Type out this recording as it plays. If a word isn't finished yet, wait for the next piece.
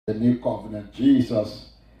the new covenant.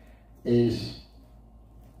 Jesus is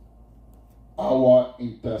our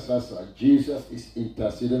intercessor. Jesus is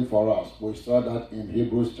interceding for us. We saw that in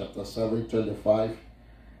Hebrews chapter 7:25,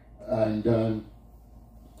 and then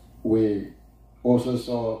we also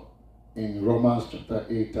saw in Romans chapter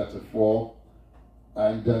 8:34,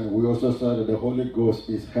 and then we also saw that the Holy Ghost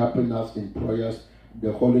is helping us in prayers.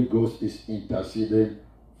 The Holy Ghost is interceding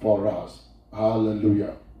for us.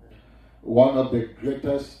 Hallelujah. One of the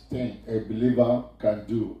greatest things a believer can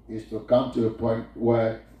do is to come to a point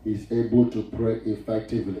where he's able to pray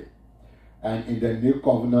effectively. And in the new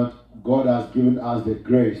covenant, God has given us the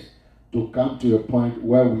grace to come to a point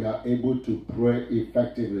where we are able to pray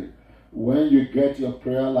effectively. When you get your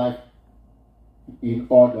prayer life in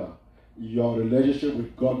order, your relationship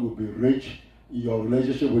with God will be rich, your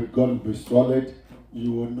relationship with God will be solid,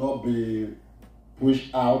 you will not be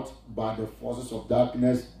pushed out by the forces of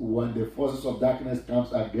darkness. When the forces of darkness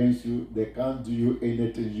comes against you, they can't do you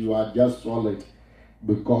anything. You are just solid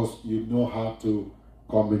because you know how to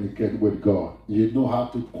communicate with God. You know how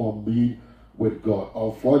to commune with God.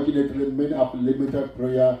 Unfortunately, many have limited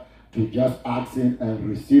prayer to just asking and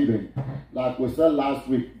receiving. Like we said last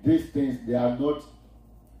week, these things, they are not,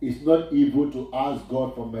 it's not evil to ask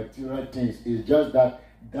God for material things. It's just that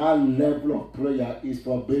level of prayer is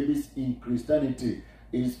for babies in Christianity.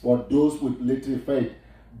 It's for those with little faith.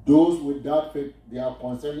 Those without faith, their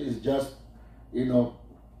concern is just,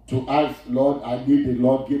 to ask, Lord, I need it.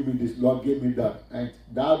 Lord, give me this. Lord, give me that. And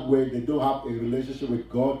that way, they don't have a relationship with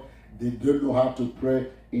God. They don't know how to pray.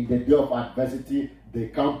 In the day of adversity, they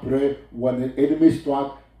can't pray. When the enemy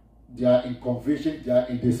strikes, they are in confusion. They are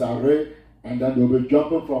in disarray. And then they'll be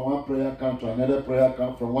jumping from one prayer camp to another prayer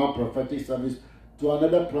camp, from one prophetic service to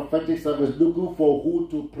another prophetic service, looking for who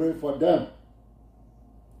to pray for them.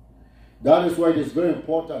 That is why it is very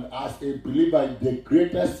important as a believer. The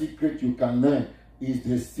greatest secret you can learn is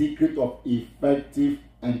the secret of effective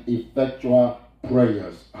and effectual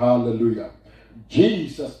prayers. Hallelujah.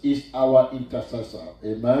 Jesus is our intercessor.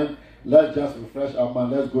 Amen. Let's just refresh our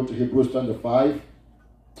mind. Let's go to Hebrews 25.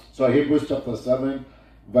 So Hebrews chapter 7,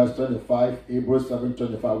 verse 25. Hebrews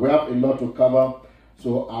 7:25. We have a lot to cover.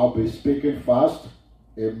 So I'll be speaking fast.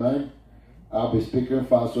 Amen. I'll be speaking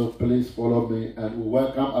fast, so please follow me. And we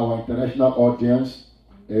welcome our international audience.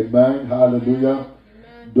 Amen. Hallelujah.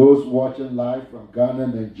 Amen. Those watching live from Ghana,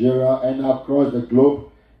 Nigeria, and across the globe,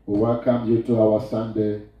 we welcome you to our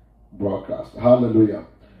Sunday broadcast. Hallelujah.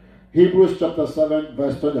 Hebrews chapter 7,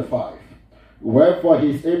 verse 25. Wherefore he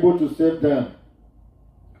is able to save them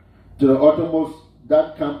to the uttermost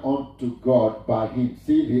that come unto God by him.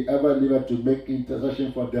 See, he ever liveth to make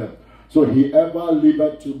intercession for them. So he ever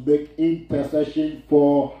liveth to make intercession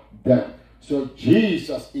for them. So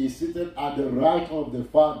Jesus is seated at the right hand of the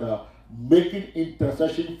Father, making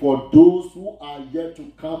intercession for those who are yet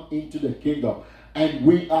to come into the kingdom. And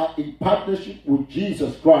we are in partnership with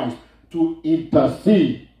Jesus Christ to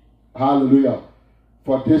intercede, hallelujah,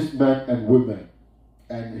 for these men and women.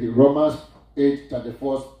 And Romans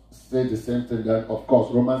 8:34 says the same thing. Then, of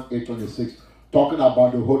course, Romans 8:26, talking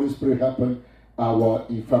about the Holy Spirit helping our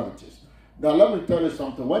infirmities. Now, let me tell you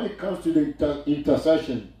something. When it comes to the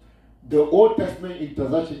intercession, the Old Testament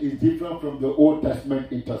intercession is different from the Old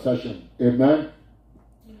Testament intercession. Amen?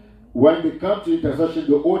 When it comes to intercession,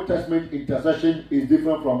 the Old Testament intercession is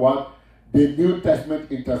different from what? The New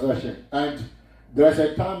Testament intercession. And there's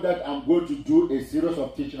a time that I'm going to do a series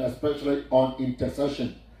of teaching, especially on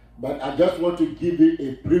intercession. But I just want to give you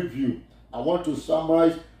a preview. I want to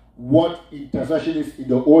summarize what intercession is in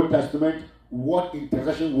the Old Testament, what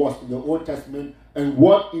intercession was in the Old Testament, and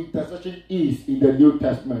what intercession is in the New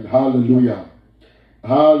Testament. Hallelujah.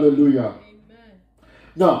 Hallelujah. Amen.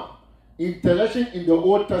 Now, intercession in the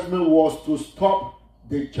Old Testament was to stop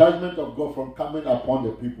the judgment of God from coming upon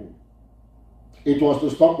the people. It was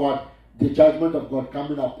to stop what? The judgment of God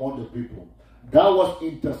coming upon the people. That was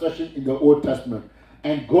intercession in the Old Testament.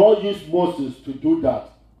 And God used Moses to do that.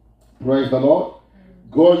 Praise the Lord.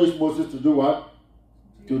 God used Moses to do what?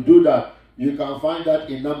 To do that. You can find that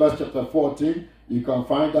in Numbers chapter 14. You can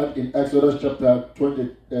find that in Exodus chapter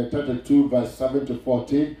 32, verse 7 to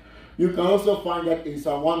 14. You can also find that in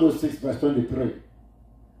Psalm 106, verse 23.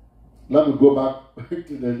 Let me go back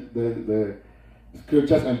to the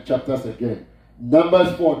scriptures and chapters again.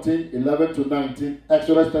 Numbers 14, 11 to 19.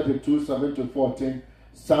 Exodus 32, 7 to 14.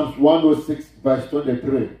 Psalms 106, verse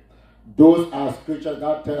 23. Those are scriptures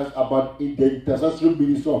that tell us about in the intercessory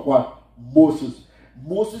ministry of what? Moses.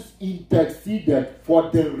 Moses interceded for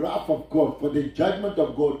the wrath of God, for the judgment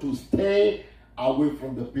of God to stay away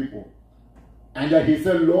from the people. And then he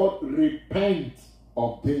said, Lord, repent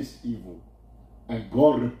of this evil. and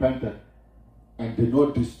God repented and did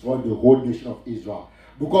not destroy the whole nation of Israel.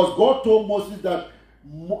 Because God told Moses that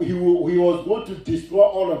he was going to destroy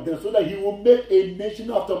all of them so that he will make a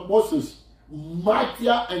nation after Moses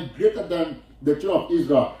mightier and greater than the children of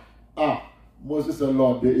Israel. Moses said,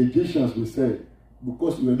 Lord, the Egyptians will say,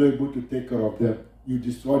 because you were not able to take care of them, you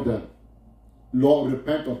destroyed them. Lord,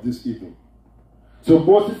 repent of this evil. So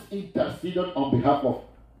Moses interceded on behalf of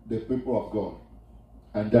the people of God.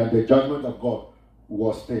 And then the judgment of God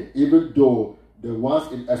was stayed. Even though the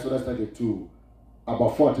ones in Exodus 32,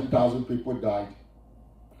 about 14,000 people died.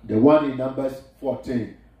 The one in Numbers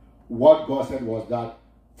 14, what God said was that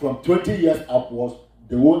from 20 years upwards,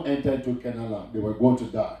 they won't enter into Canaan land. They were going to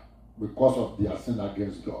die because of their sin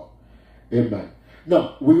against God. Amen.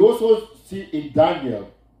 Now, we also see in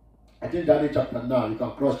Daniel, I think Daniel chapter 9, you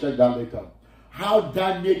can cross-check that later, how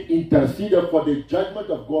Daniel interceded for the judgment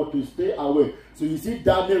of God to stay away. So you see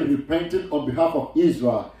Daniel repenting on behalf of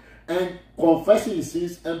Israel and confessing his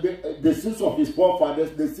sins and the sins of his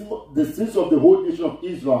forefathers, the sins of the whole nation of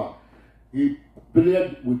Israel. He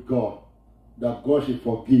pleaded with God that God should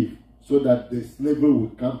forgive so that the slavery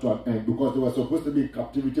would come to an end, because they were supposed to be in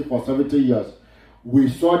captivity for 70 years. We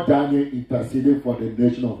saw Daniel interceding for the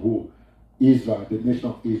nation of who? Israel, the nation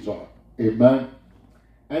of Israel. Amen.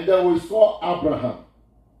 And then we saw Abraham.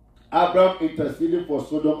 Abraham interceding for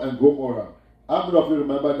Sodom and Gomorrah. How many of you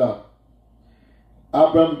remember that?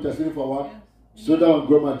 Abraham interceding for what? Yes. Sodom and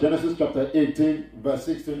Gomorrah. Genesis chapter 18, verse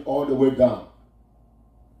 16, all the way down.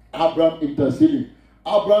 Abraham interceding.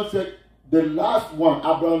 Abraham said, the last one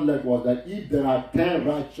Abraham led was that if there are 10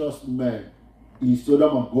 righteous men in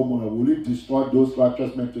Sodom and Gomorrah, will he destroy those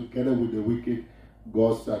righteous men together with the wicked?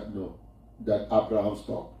 God said no. That Abraham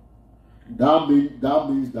stopped. That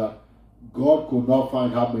means that God could not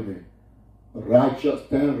find how many?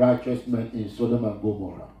 10 righteous men in Sodom and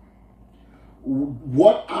Gomorrah.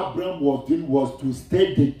 What Abraham was doing was to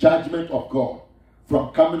stay the judgment of God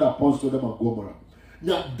from coming upon Sodom and Gomorrah.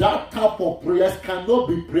 Now, that type of prayers cannot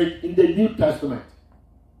be prayed in the New Testament.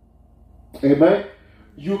 Amen?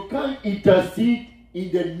 You can't intercede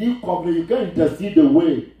in the New Covenant. You can't intercede the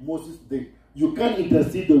way Moses did. You can't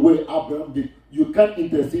intercede the way Abraham did. You can't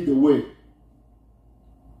intercede the way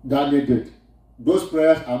Daniel did. Those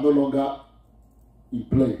prayers are no longer in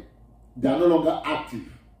play. They are no longer active.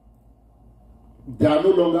 They are no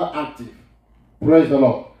longer active. Praise the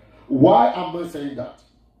Lord. Why am I saying that?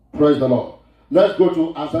 Praise the Lord. Let's go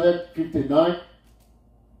to Isaiah 59.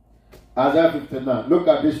 Isaiah 59. Look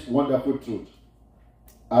at this wonderful truth.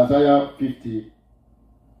 Isaiah 59.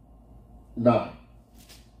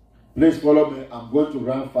 Please follow me. I'm going to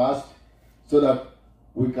run fast so that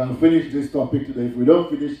we can finish this topic today. If we don't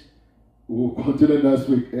finish, we'll continue next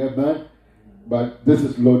week. Amen. But this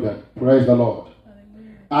is loaded. Praise the Lord.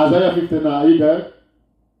 Isaiah 59. Are you there?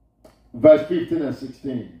 Verse 15 and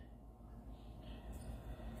 16.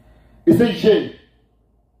 It says, yea.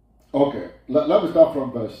 Okay. Let me start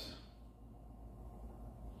from verse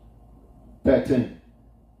 13.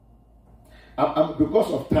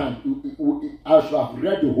 Because of time, I should have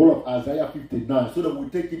read the whole of Isaiah 59 so that we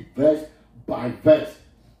take it verse by verse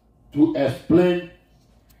to explain.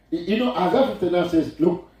 You know, Isaiah 59 says,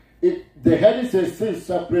 look, the heading says, sin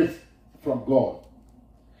separates from God.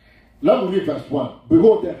 Let me read verse 1.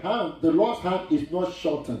 Behold, the Lord's hand is not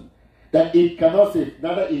shortened, that it cannot save,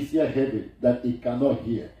 neither is ear heavy, that it cannot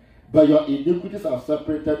hear. But your iniquities are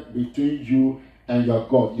separated between you and your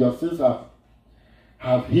God. Your sins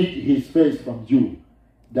have hid his face from you,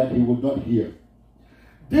 that he will not hear.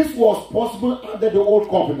 This was possible under the old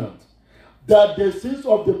covenant, that the sins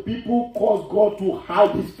of the people caused God to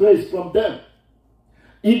hide his face from them.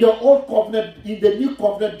 In the old covenant, in the new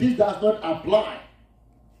covenant, this does not apply.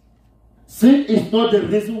 Sin is not the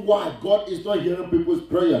reason why God is not hearing people's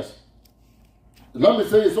prayers. Let me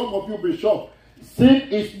say, some of you will be shocked. Sin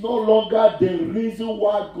is no longer the reason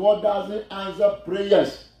why God doesn't answer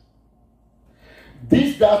prayers.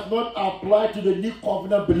 This does not apply to the new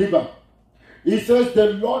covenant believer. It says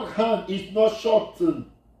the Lord's hand is not shortened,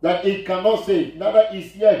 that it cannot save, neither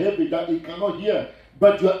is ear heavy, that it cannot hear.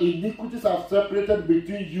 But your iniquities are separated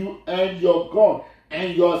between you and your God,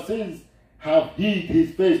 and your sins have hid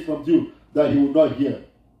his face from you, that he will not hear.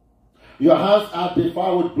 Your hands are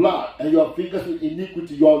defiled with blood, and your fingers with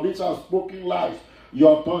iniquity. Your lips have spoken lies.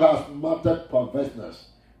 Your tongue has muttered perverseness.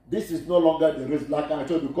 This is no longer the reason. Like I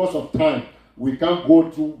told you, because of time, we can't go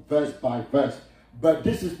through verse by verse. But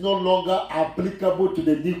this is no longer applicable to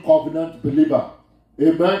the new covenant believer.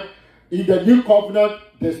 Amen. In the new covenant,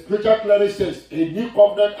 the scripture clearly says, a new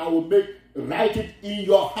covenant I will write it in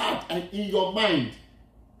your heart and in your mind.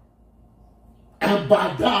 And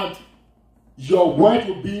by that, Your word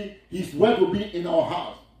will be, his word will be in our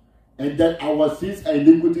heart. And then our sins and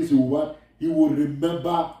iniquities will what? He will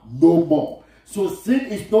remember no more. So sin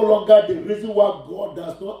is no longer the reason why God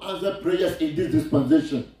does not answer prayers in this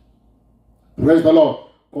dispensation. Praise the Lord.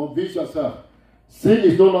 Convince yourself. Sin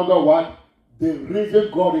is no longer what? The reason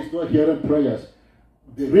God is not hearing prayers.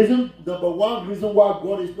 The reason, number one reason why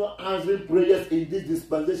God is not answering prayers in this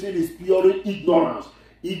dispensation is purely ignorance.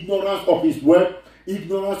 Ignorance of his word,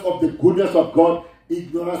 ignorance of the goodness of God,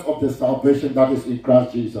 ignorance of the salvation that is in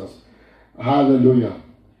Christ Jesus. Hallelujah.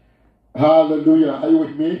 Hallelujah. Are you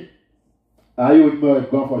with me? Are you with me?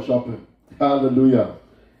 I've gone for shopping. Hallelujah.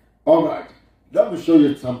 All right. Let me show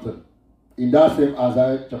you something. In that same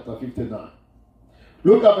Isaiah chapter 59.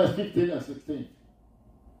 Look at verse 15 and 16.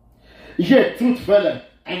 Yet truth faileth,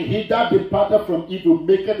 and he that departed from evil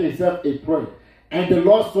maketh himself a prey. And the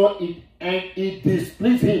Lord saw it, and it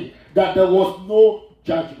displeased him that there was no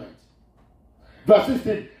judgment. Verse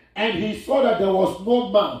 16. And he saw that there was no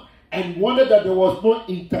man, and wondered that there was no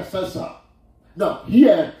intercessor. Now,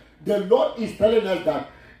 here, the Lord is telling us that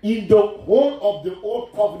in the whole of the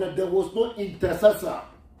old covenant, there was no intercessor.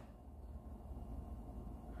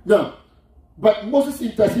 Now, but Moses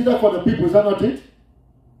interceded for the people, is that not it?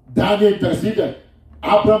 Daniel interceded.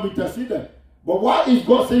 Abraham interceded. But why is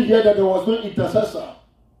God saying here that there was no intercessor?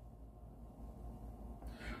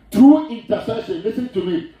 True intercession, listen to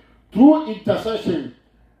me. True intercession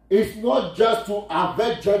is not just to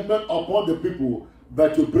avert judgment upon the people,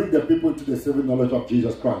 but to bring the people to the saving knowledge of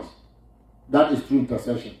Jesus Christ. That is true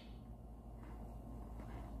intercession.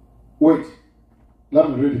 Wait, let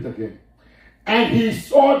me read it again. And he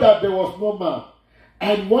saw that there was no man,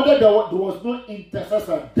 and wondered that there was no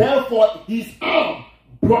intercessor. Therefore, his arm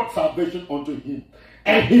brought salvation unto him,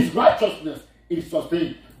 and his righteousness is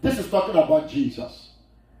sustained. This is talking about Jesus.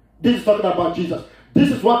 This is talking about Jesus.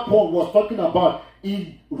 This is what Paul was talking about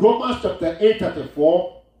in Romans chapter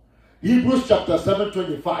 8:34, Hebrews chapter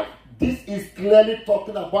 7:25. This is clearly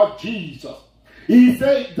talking about Jesus. He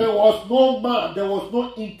said there was no man, there was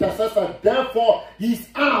no intercessor. Therefore, his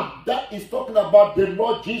arm, that is talking about the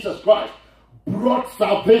Lord Jesus Christ, brought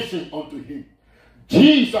salvation unto him.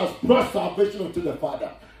 Jesus brought salvation unto the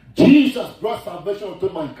Father. Jesus brought salvation unto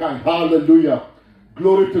mankind. Hallelujah.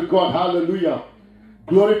 Glory to God. Hallelujah.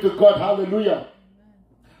 Glory to God. Hallelujah.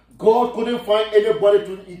 God couldn't find anybody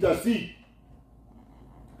to intercede.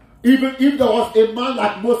 Even if there was a man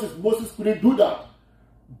like Moses, Moses couldn't do that.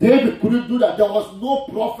 David couldn't do that. There was no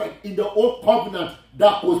prophet in the old covenant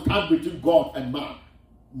that could stand between God and man.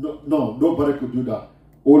 No, nobody could do that.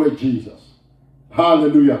 Only Jesus.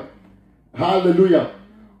 Hallelujah. Hallelujah.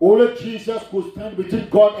 Only Jesus could stand between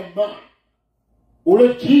God and man.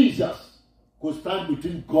 Only Jesus could stand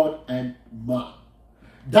between God and man.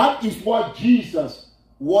 That is why Jesus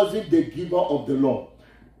wasn't the giver of the law.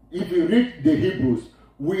 If you read the Hebrews,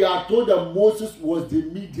 we are told that Moses was the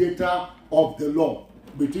mediator of the law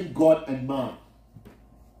between God and man.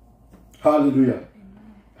 Hallelujah.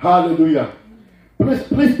 Hallelujah.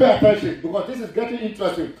 Please pay attention, because this is getting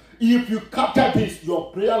interesting. If you capture this,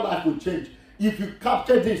 your prayer life will change. If you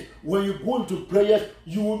capture this, when you go into prayers,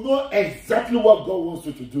 you will know exactly what God wants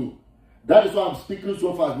you to do. That is why I'm speaking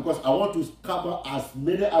so fast, because I want to cover as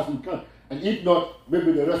many as we can. And if not,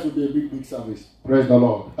 maybe the rest will be a big service. Praise the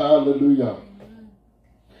Lord. Hallelujah.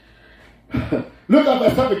 Look at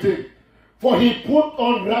verse 17. For he put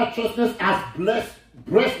on righteousness as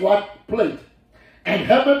breastplate, and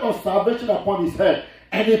helmet of salvation upon his head,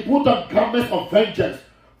 and he put on garments of vengeance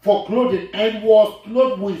for clothing, and was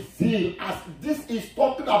clothed with zeal. As this is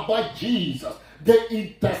talking about Jesus, the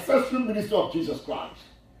intercessory ministry of Jesus Christ.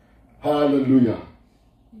 Hallelujah.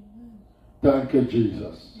 Thank you,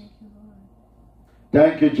 Jesus.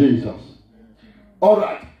 Thank you, Jesus. All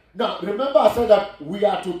right. Now, remember I said that we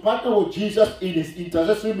are to partner with Jesus in his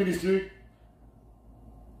intercessory ministry,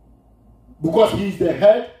 because he is the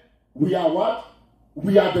head. We are what?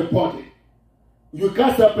 We are the body. You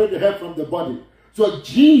can't separate the head from the body. So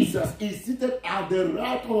Jesus is seated at the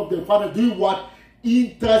right hand of the Father, doing what?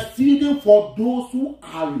 Interceding for those who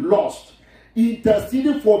are lost.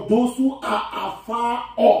 Interceding for those who are afar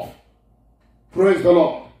off. Praise the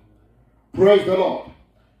Lord. Praise the Lord.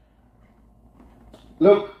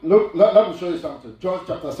 Look, let me show you something. John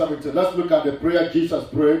chapter 17. Let's look at the prayer Jesus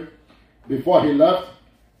prayed before he left.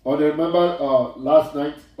 Or do you remember last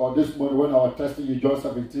night or this morning when I was testing you, John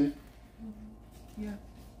 17? Yeah.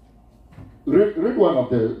 Read one of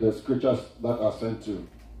the scriptures that are sent to.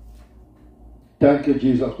 Thank you,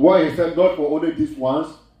 Jesus. Why he said, not for only these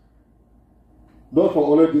ones. Not for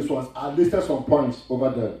only these ones. I listed some points over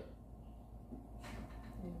there.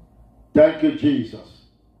 Thank you, Jesus.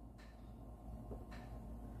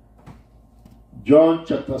 John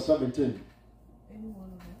chapter 17.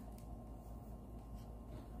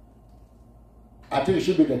 I think it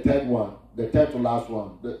should be the third one, the third to last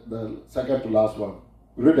one, the second to last one.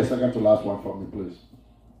 Read the second to last one for me, please.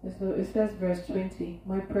 So it says, verse 20,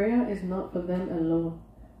 my prayer is not for them alone.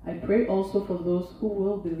 I pray also for those who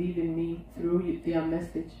will believe in me through their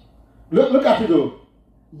message. Look at it though.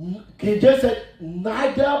 King James said,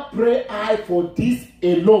 neither pray I for this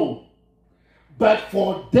alone, but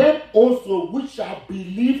for them also which shall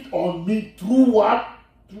believe on me through what?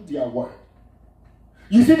 Through their word.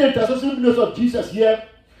 You see the intercessory ministry of Jesus here?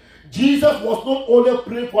 Jesus was not only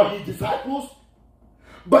praying for his disciples,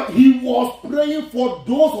 but he was praying for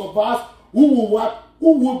those of us who will what?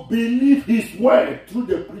 Who will believe his word through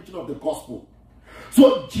the preaching of the gospel.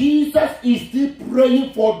 So Jesus is still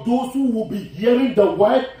praying for those who will be hearing the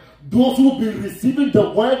word, those who will be receiving the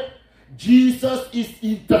word. Jesus is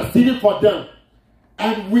interceding for them.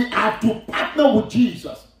 And we have to partner with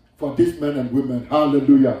Jesus for these men and women.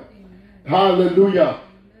 Hallelujah. Amen. Hallelujah. Amen.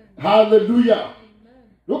 Hallelujah.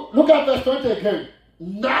 Amen. Look at verse 20 again.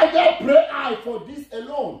 Neither pray I for this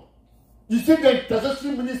alone. You see the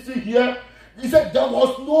intercessory ministry here? He said there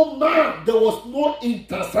was no man, there was no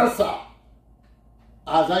intercessor.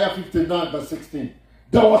 Isaiah 59 verse 16.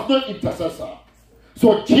 There was no intercessor.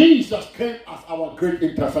 So Jesus came as our great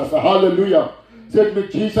intercessor. Hallelujah. Say to me,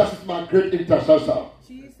 Jesus is my great intercessor.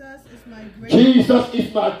 Jesus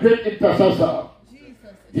is my great intercessor.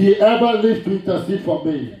 He ever lives to intercede for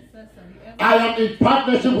me. I am in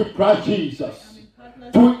partnership with Christ Jesus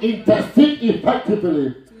to intercede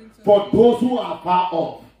effectively for those who are far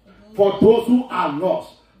off, for those who are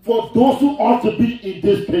lost, for those who ought to be in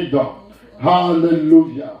this kingdom.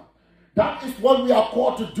 Hallelujah. That is what we are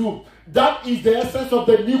called to do. That is the essence of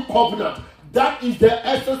the new covenant. That is the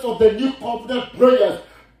essence of the new covenant prayers,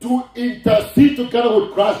 to intercede together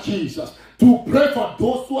with Christ Jesus, to pray for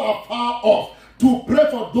those who are far off, to pray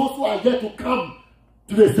for those who are yet to come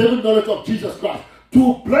to the saving knowledge of Jesus Christ,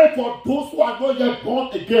 to pray for those who are not yet born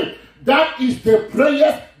again. That is the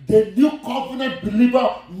prayers the new covenant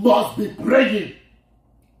believer must be praying.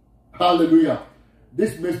 Hallelujah.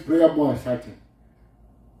 This makes prayer more exciting.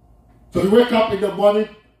 So you wake up in the morning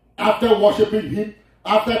after worshiping him,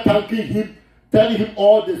 after thanking him, telling him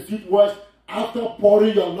all the sweet words, after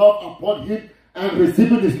pouring your love upon him and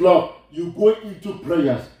receiving his love, you go into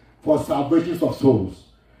prayers for salvations of souls.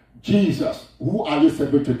 Jesus, who are you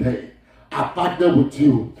serving today? I partner with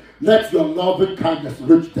you. Let your loving kindness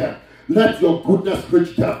reach them. Let your goodness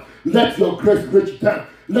reach them. Let your grace reach them.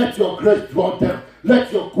 Let your grace draw them.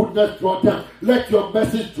 Let your goodness draw them. Let your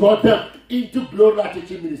message draw them into Glory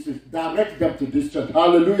Teaching Ministries. Direct them to this church.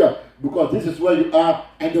 Hallelujah. Because this is where you are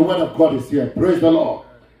and the word of God is here. Praise the Lord.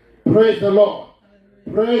 Praise the Lord.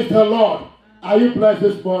 Praise the Lord. Are you blessed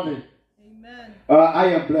this morning? Amen. I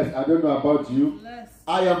am blessed. I don't know about you. Blessed.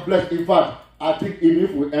 I am blessed. In fact, I think even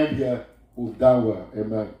if we end here, we've done well.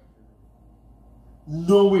 Amen.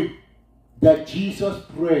 Knowing that Jesus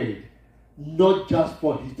prayed not just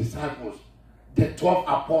for his disciples, the 12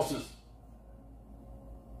 apostles.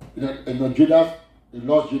 Judas, he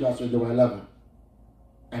lost Judas when they were 11.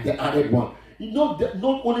 And they added one. That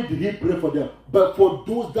not only did he pray for them, but for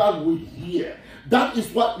those that will hear. That is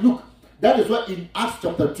what in Acts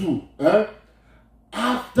chapter 2,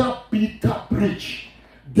 after Peter preached,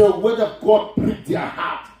 the word of God pricked their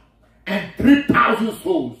heart. And 3,000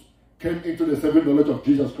 souls came into the saving knowledge of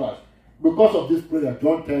Jesus Christ. Because of this prayer,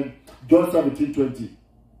 John 17:20.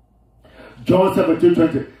 John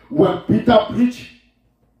 17:20. When Peter preached,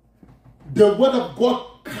 the word of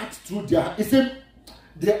God cut through their heart. He said,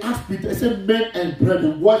 they asked Peter, he said, men and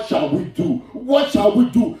brethren, what shall we do? What shall we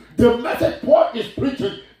do? The message Paul is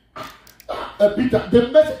preaching, Peter, the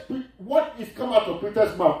message, what is come out of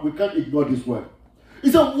Peter's mouth, we can't ignore this word.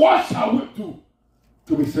 He said, what shall we do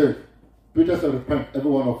to be saved? Peter said, repent, every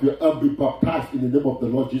one of you, and be baptized in the name of the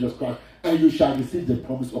Lord Jesus Christ, and you shall receive the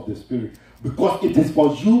promise of the Spirit. Because it is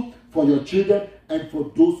for you, for your children, and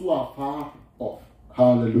for those who are far off.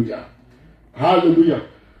 Hallelujah. Hallelujah.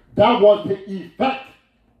 That was the effect.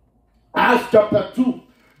 Acts chapter 2.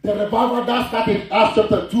 The revival that started in Acts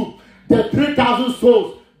chapter 2. The 3,000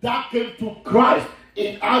 souls that came to Christ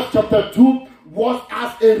in Acts chapter 2 was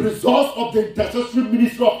as a result of the intercessory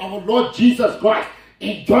ministry of our Lord Jesus Christ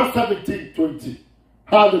in John 17:20.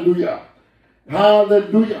 Hallelujah.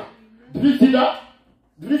 Hallelujah. Did you see that?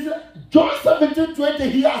 John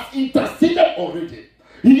 17:20, he has interceded already.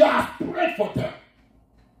 He has prayed for them.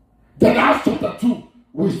 Then Acts chapter 2,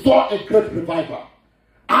 we saw a great revival.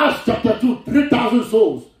 Acts chapter 2, 3,000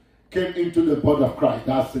 souls came into the body of Christ.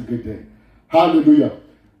 That's a good day. Hallelujah.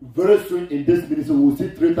 very soon in this ministry, we will see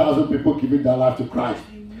 3,000 people giving their life to Christ.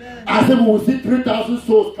 Amen. I said we will see 3,000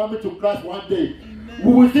 souls coming to Christ one day. Amen.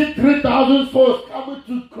 We will see 3,000 souls coming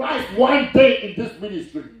to Christ one day in this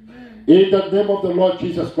ministry. Amen. In the name of the Lord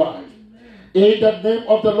Jesus Christ. Amen. In the name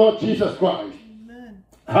of the Lord Jesus Christ. Amen.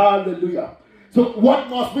 Hallelujah. So what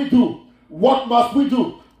must we do? What must we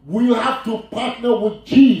do? We have to partner with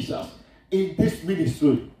Jesus in this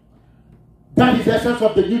ministry. That is the essence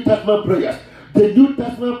of the New Testament prayers. The New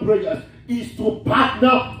Testament prayers is to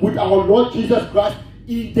partner with our Lord Jesus Christ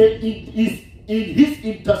in his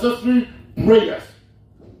intercessory prayers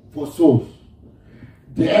for souls.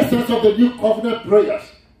 The essence of the New Covenant prayers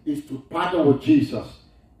is to partner with Jesus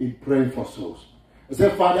in praying for souls. I say,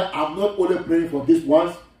 Father, I'm not only praying for these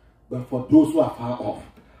ones, but for those who are far off.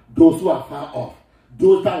 Those who are far off.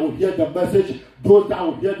 Those that will hear the message, those that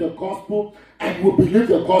will hear the gospel and will believe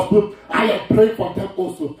the gospel, I am praying for them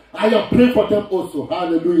also. I am praying for them also.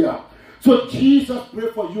 Hallelujah. So Jesus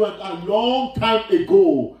prayed for you and a long time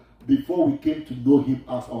ago before we came to know him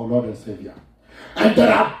as our Lord and Savior. And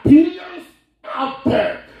there are billions out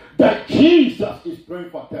there that Jesus is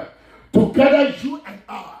praying for them. Together, you and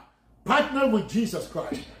I, partner with Jesus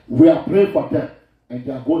Christ, we are praying for them. And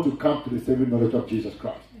they are going to come to the saving knowledge of Jesus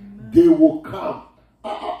Christ. Amen. They will come.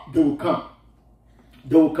 They will come.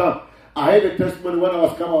 They will come. I heard a testimony when I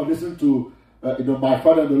was coming. I was listening to my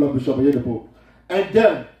father and the Lord Bishop Oyedepo. And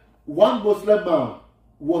then one Muslim man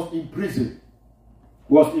was in prison.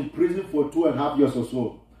 Was in prison for 2.5 years or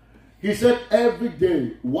so. He said every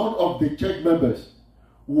day one of the church members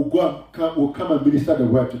will come and minister the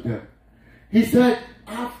word to them. He said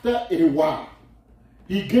after a while,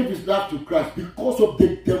 he gave his life to Christ because of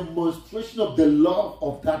the demonstration of the love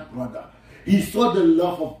of that brother. He saw the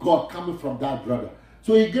love of God coming from that brother.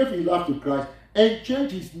 So he gave his life to Christ and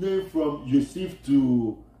changed his name from Yusuf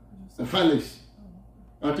to Felix.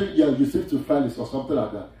 I think, Yusuf to Felix or something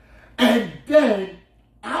like that. And then,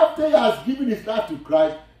 after he has given his life to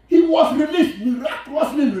Christ, he was released,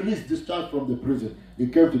 miraculously released, discharged from the prison. He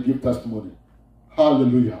came to give testimony.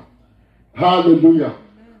 Hallelujah. Hallelujah.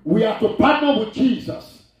 We are to partner with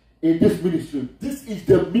Jesus in this ministry. This is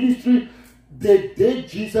the ministry. The day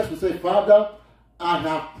Jesus will say, Father, I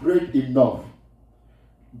have prayed enough.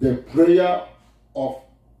 The prayer of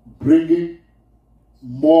bringing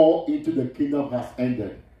more into the kingdom has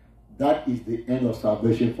ended. That is the end of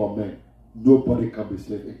salvation for men. Nobody can be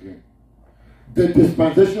saved again. The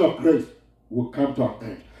dispensation of grace will come to an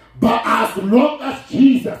end. But as long as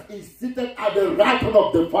Jesus is seated at the right hand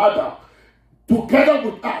of the Father, together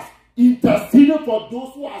with us, interceding for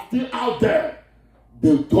those who are still out there,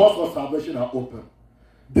 the doors of salvation are open.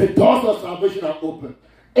 The doors of salvation are open.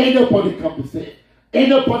 Anybody can be saved.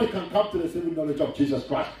 Anybody can come to the saving knowledge of Jesus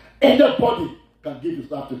Christ. Anybody can give his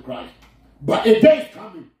life to Christ. But a day is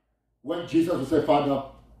coming when Jesus will say, Father,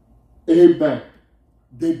 amen.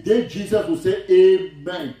 The day Jesus will say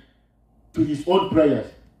amen to his own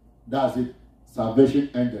prayers, that's it. Salvation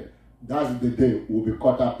ended. That's the day we'll be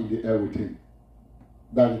caught up in the air with him.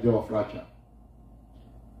 That's the day of rapture.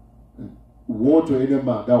 Woe to any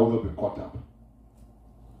man that will not be caught up.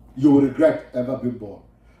 You will regret ever being born.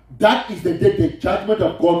 That is the day the judgment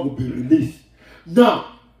of God will be released.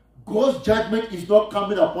 Now, God's judgment is not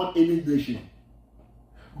coming upon any nation.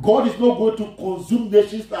 God is not going to consume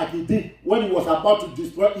nations like he did when he was about to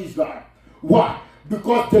destroy Israel. Why?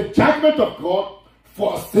 Because the judgment of God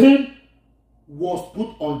for sin was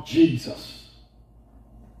put on Jesus.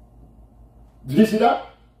 Did you see that?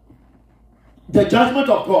 The judgment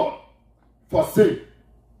of God for sin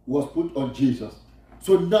was put on Jesus.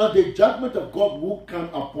 So now the judgment of God won't come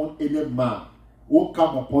upon any man, won't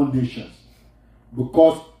come upon nations,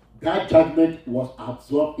 because that judgment was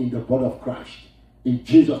absorbed in the blood of Christ, in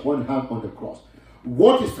Jesus when he hung on the cross.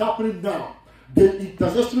 What is happening now? The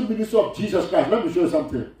intercessory ministry of Jesus Christ, let me show you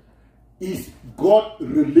something, is God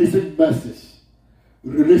releasing mercies,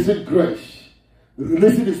 releasing grace,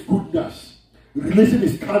 releasing his goodness, releasing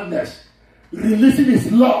his kindness, releasing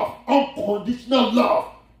his love, unconditional love,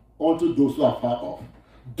 unto those who are far off,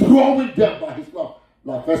 drawing them by his love.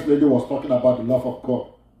 Like First Lady was talking about the love of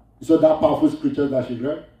God. So that powerful scripture that she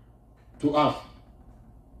read to us,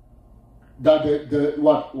 that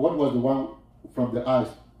what was the one from the eyes?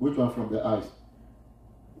 Which one from the eyes?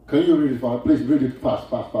 Can you read it for us? Please read it fast,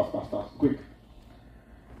 quick.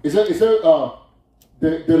 It said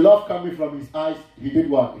the love coming from his eyes, he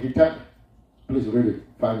did what? He turned. Please read it,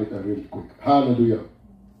 find it and read it quick. Hallelujah.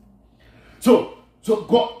 So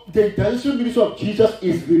God, the intercessory ministry of Jesus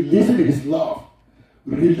is releasing his love,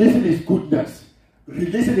 releasing his goodness,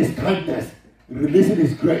 releasing his kindness, releasing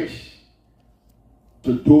his grace.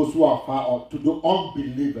 to those who are far off, to the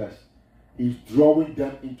unbelievers. He's drawing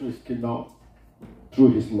them into his kingdom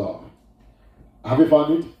through his love. Have you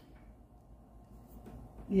found it?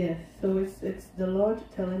 Yes. So it's the Lord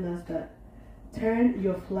telling us that turn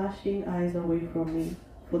your flashing eyes away from me.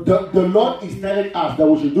 For The Lord is telling us that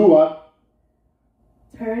we should do what?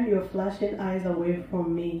 Turn your flashing eyes away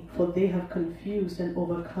from me, for they have confused and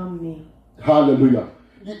overcome me. Hallelujah.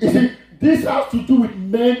 You see, this has to do with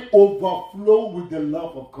men overflow with the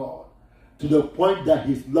love of God to the point that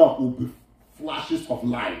his love will be flashes of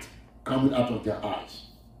light coming out of their eyes.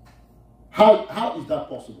 How is that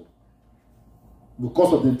possible?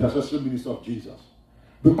 Because of the intercessory ministry of Jesus.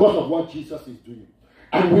 Because of what Jesus is doing.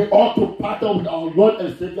 And we ought to partner with our Lord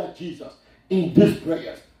and Savior Jesus in these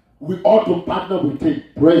prayers. We ought to partner with him.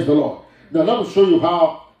 Praise the Lord. Now let me show you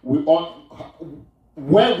how we ought,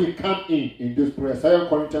 where we come in this prayer. 2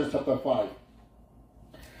 Corinthians chapter 5.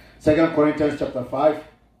 2 Corinthians chapter 5.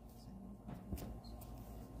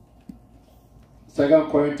 2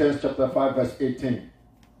 Corinthians chapter 5 verse 18.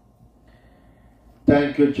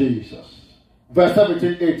 Thank you, Jesus. Verse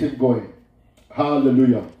 17, 18 going.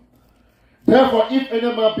 Hallelujah. Therefore, if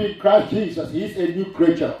any man be in Christ Jesus, he is a new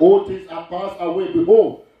creature. All things are passed away.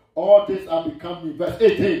 Behold, all things are become new. Verse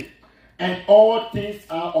 18. And all things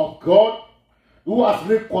are of God, who has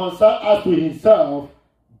reconciled us to himself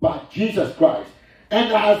by Jesus Christ, and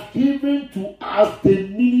has given to us the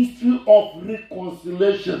ministry of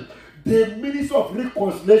reconciliation. The ministry of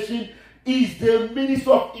reconciliation is the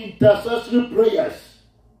ministry of intercessory prayers.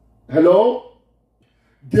 Hello?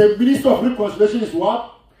 The ministry of reconciliation is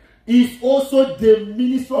what? Is also the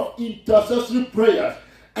ministry of intercessory prayers.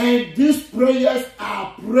 And these prayers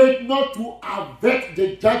are prayed not to avert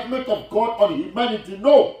the judgment of God on humanity.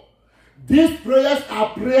 No. These prayers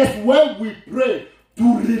are prayers where we pray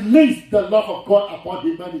to release the love of God upon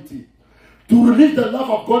humanity. To release the love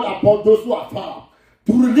of God upon those who are far.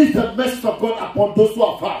 To release the message of God upon those who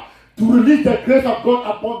are far. To release the grace of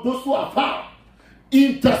God upon those who are far.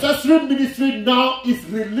 Intercessory ministry now is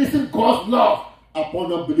releasing God's love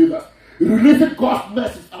upon unbelievers. Releasing God's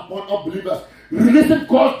message upon unbelievers. Releasing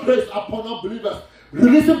God's grace upon unbelievers.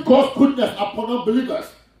 Releasing God's goodness upon unbelievers.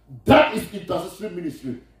 That is intercessory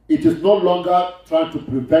ministry. It is no longer trying to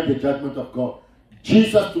prevent the judgment of God.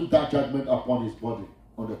 Jesus took that judgment upon his body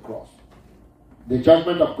on the cross. The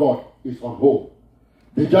judgment of God is on hold.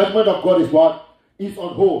 The judgment of God is what? Is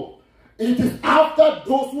on hold. It is after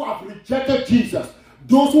those who have rejected Jesus,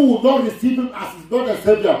 those who will not receive him as his Lord and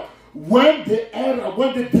Savior, when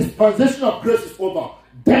the dispensation of grace is over,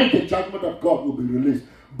 then the judgment of God will be released.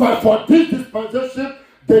 But for this dispensation,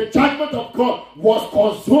 the judgment of God was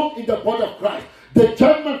consumed in the body of Christ. The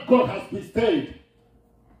judgment of God has been stayed.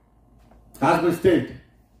 Has been stayed.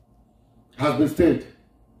 Has been stayed.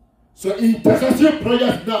 So intercessory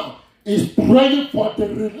prayers now is praying for the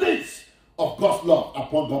release of God's love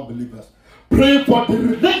upon unbelievers. Praying for the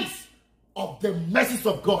release of the message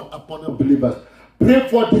of God upon unbelievers. Pray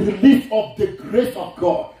for the release of the grace of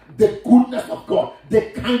God, the goodness of God,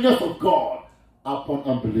 the kindness of God upon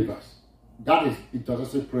unbelievers. That is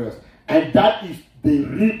intercessory prayers. And that is the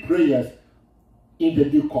real prayers in the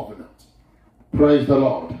new covenant. Praise the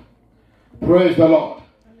Lord. Praise the Lord.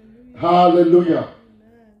 Hallelujah. Hallelujah.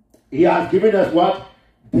 He has given us what?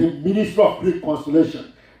 The ministry of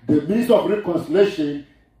reconciliation. The ministry of reconciliation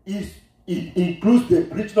includes the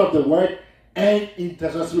preaching of the word and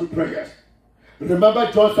intercessory prayers.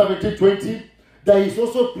 Remember John 17:20, that he's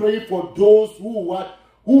also praying for those who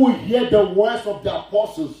will hear the words of the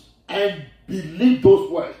apostles and believe those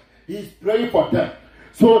words. He's praying for them.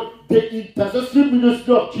 So the intercessory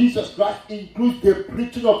ministry of Jesus Christ includes the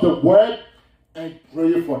preaching of the word and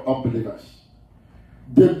praying for unbelievers.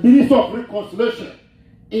 The ministry of reconciliation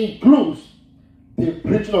includes the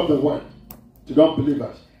preaching of the word to the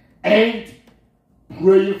unbelievers and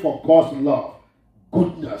praying for God's love,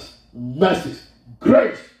 goodness, mercy,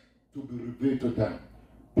 grace to be revealed to them.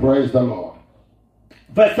 Praise the Lord.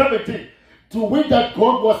 Verse 17. To wit that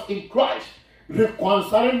God was in Christ,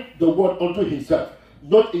 reconciling the world unto himself,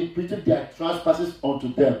 not imputing their trespasses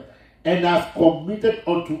unto them, and has committed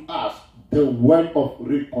unto us the word of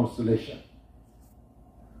reconciliation.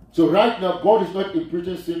 So right now, God is not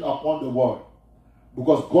imputing sin upon the world,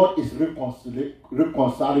 because God is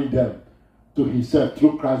reconciling them to himself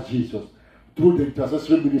through Christ Jesus, through the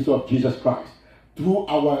intercessory ministry of Jesus Christ, through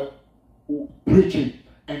our preaching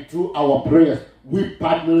and through our prayers. We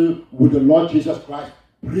partner with the Lord Jesus Christ,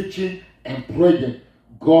 preaching and praying.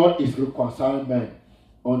 God is reconciling men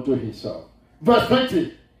unto himself. Verse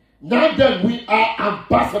 20. Now then, we are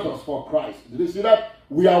ambassadors for Christ. Did you see that?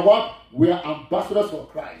 We are what? We are ambassadors for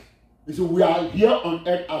Christ. You see, we are here on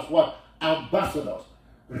earth as what? Ambassadors,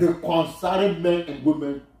 reconciling men and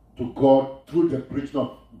women to God through the preaching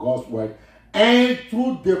of God's word and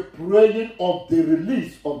through the praying of the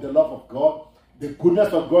release of the love of God, the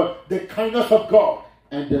goodness of God, the kindness of God,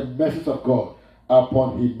 and the mercy of God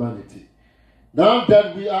upon humanity. Now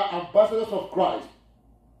that we are ambassadors of Christ,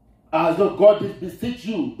 as though God did beseech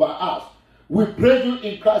you by us, we pray you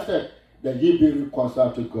in Christ that ye be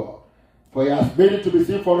reconciled to God. For he has made it to be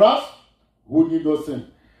sin for us, who need no sin,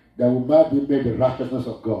 that we might be made the righteousness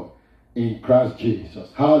of God in Christ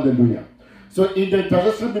Jesus. Hallelujah. So in the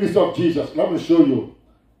intercessory ministry of Jesus, let me show you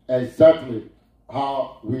exactly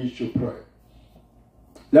how we should pray.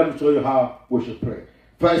 Let me show you how we should pray.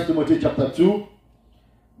 1 Timothy chapter 2.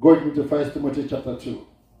 Go with me to 1 Timothy chapter 2.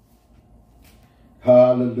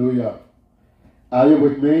 Hallelujah. Are you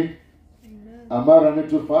with me? Amen. Am I running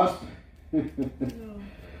too fast? No.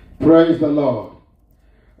 Praise the Lord.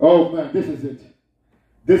 Oh man, this is it.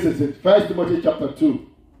 This is it. 1 Timothy chapter 2,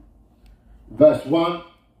 verse 1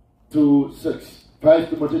 to 6. 1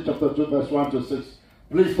 Timothy chapter 2, verse 1 to 6.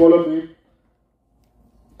 Please follow me.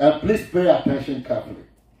 And please pay attention carefully.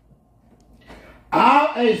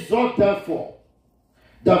 I exhort therefore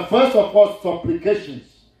that first of all supplications,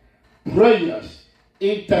 prayers,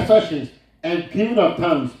 intercessions, and giving of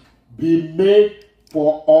thanks be made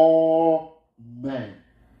for all men.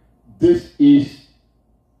 This is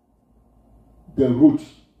the root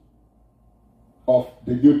of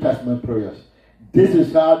the New Testament prayers. This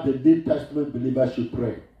is how the New Testament believers should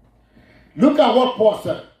pray. Look at what Paul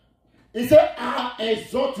said. He said, I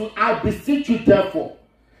exhort you, I beseech you therefore,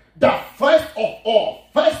 that first of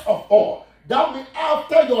all, that means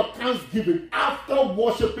after your thanksgiving, after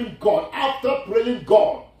worshiping God, after praying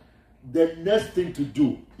God, the next thing to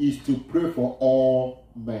do is to pray for all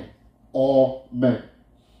men. All men.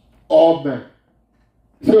 All men.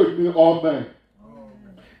 Say with me, all men.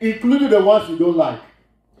 Including the ones you don't like.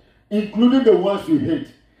 Including the ones you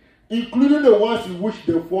hate. Including the ones you wish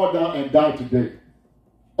they fall down and die today.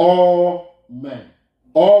 All men.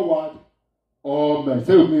 All what? All men.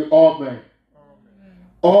 Say with me, all men.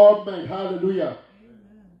 All men. Hallelujah.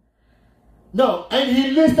 Amen. Now, and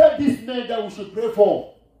he listed these men that we should pray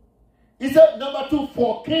for. He said, number 2,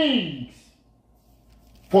 for kings.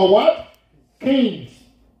 For what? Kings.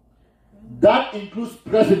 That includes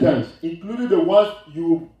presidents, including the ones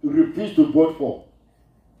you refuse to vote for.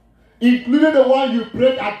 Including the one you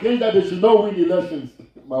prayed against that they should not win elections.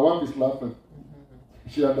 My wife is laughing.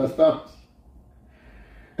 She understands.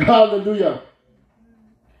 Hallelujah.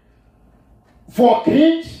 For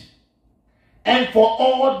kings and for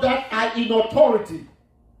all that are in authority.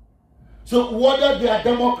 So whether they are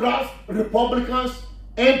Democrats, Republicans,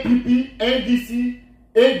 NPP, NDC,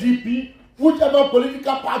 ADP, whichever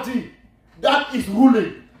political party that is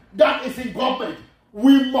ruling, that is in government,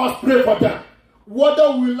 we must pray for them.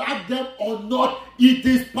 Whether we like them or not, it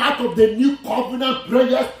is part of the new covenant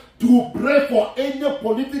prayers to pray for any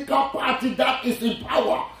political party that is in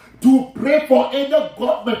power, to pray for any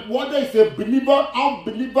government, whether it's a believer,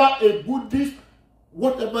 unbeliever, a Buddhist,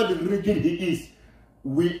 whatever the religion he is.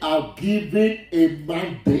 We are given a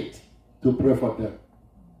mandate to pray for them.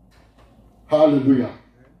 Hallelujah.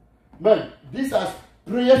 Man, these are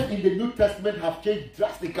prayers in the New Testament have changed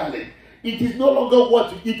drastically. It is no longer what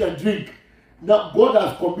to eat and drink. Now, God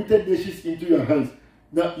has committed nations into your hands.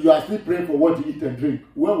 Now, you are still praying for what to eat and drink.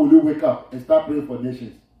 When will you wake up and start praying for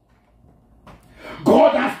nations?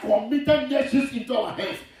 God has committed nations into our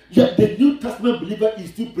hands. Yet the New Testament believer is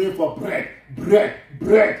still praying for bread, bread,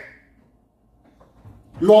 bread.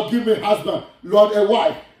 Lord, give me a husband. Lord, a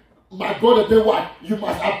wife. My God, a wife. You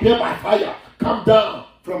must appear by fire. Come down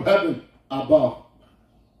from heaven above.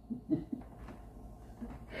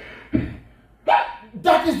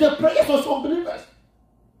 That is the prayers of some believers.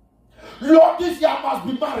 Lord, this year I must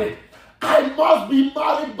be married. I must be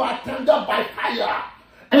married by thunder, by fire.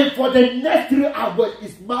 And for the next 3 hours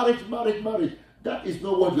is marriage, marriage, marriage. That is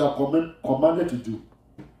not what you are commanded to do.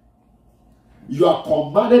 You are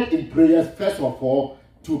commanded in prayers, first of all,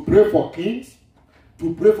 to pray for kings,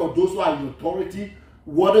 to pray for those who are in authority,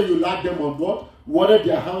 whether you like them or not, whether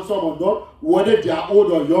they are handsome or not, whether they are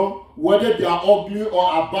old or young, whether they are ugly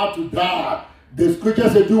or about to die. The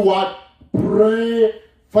scriptures say do what? Pray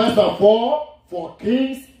first of all for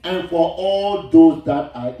kings and for all those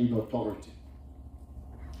that are in authority.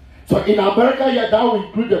 So in America, that will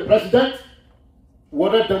include the president,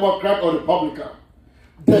 whether Democrat or Republican,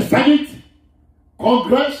 the Senate,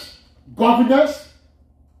 Congress, governors,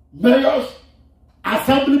 mayors,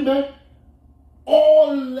 assemblymen,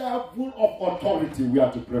 all level of authority, we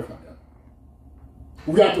are to pray for them.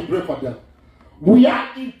 We are to pray for them. We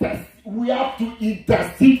are interceding we have to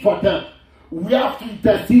intercede for them. We have to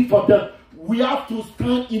intercede for them. We have to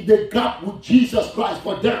stand in the gap with Jesus Christ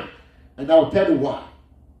for them. And I will tell you why.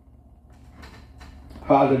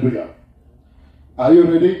 Hallelujah. Are you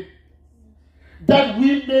ready? That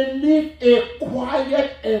we may live a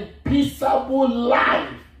quiet and peaceable life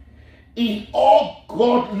in all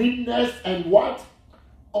godliness and what?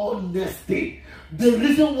 Honesty. The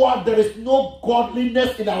reason why there is no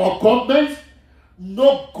godliness in our governments,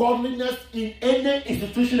 no godliness in any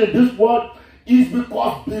institution in this world, is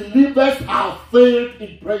because believers have failed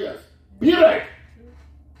in prayers. Period.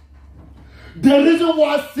 The reason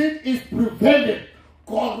why sin is prevailing,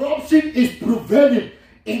 corruption is prevailing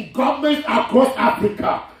in governments across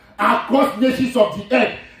Africa, across nations of the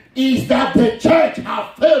earth, is that the church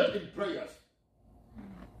has failed in prayers.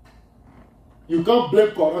 You can't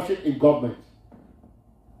blame corruption in government.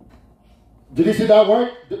 Did you see that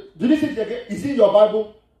word? Did you see it again? Is it in your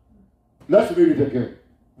Bible? Let's read it again.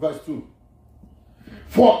 Verse 2.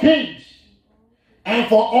 For kings and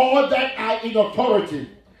for all that are in authority,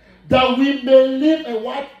 that we may live a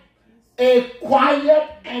what? A quiet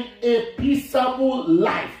and a peaceable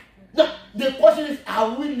life. Now, the question is,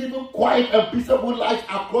 are we living quiet and peaceable lives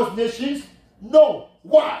across nations? No.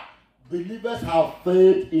 Why? Believers have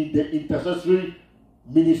faith in the intercessory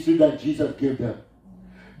ministry that Jesus gave them.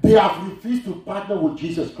 They have refused to partner with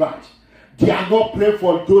Jesus Christ. They are not praying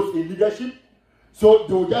for those in leadership. So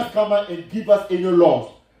they will just come out and give us any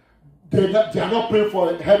laws. They are not praying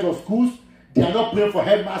for head of schools. They are not praying for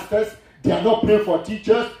headmasters. They are not praying for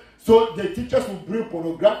teachers. So the teachers will bring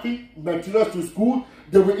pornographic materials to school.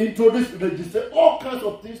 They will introduce, register all kinds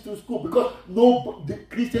of things to school because the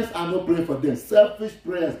Christians are not praying for them. Selfish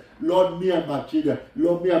prayers. Lord, me and my children.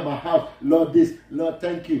 Lord, me and my house. Lord, this. Lord,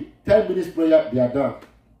 thank you. 10 minutes prayer, they are done.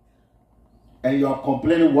 And you are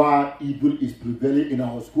complaining why evil is prevailing in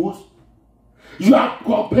our schools. You are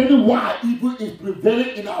complaining why evil is prevailing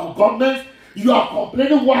in our governments. You are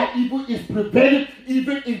complaining why evil is prevailing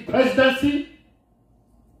even in presidency.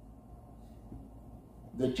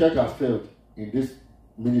 The church has failed in this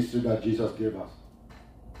ministry that Jesus gave us.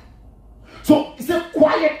 So it's a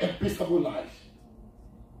quiet and peaceable life.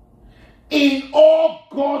 In all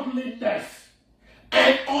godliness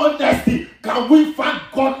and honesty. Can we find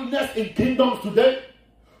godliness in kingdoms today?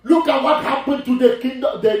 Look at what happened to the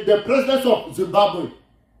kingdom, the president of Zimbabwe.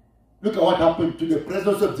 Look at what happened to the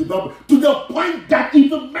president of Zimbabwe, to the point that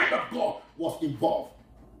even man of God was involved.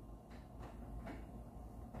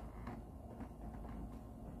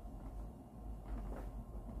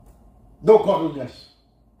 No godliness.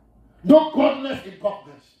 No godliness in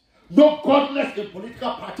governments. No godliness in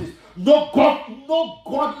political parties. No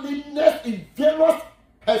godliness in various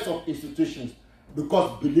heads of institutions.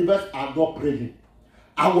 Because believers are not praying.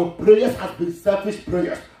 Our prayers has been selfish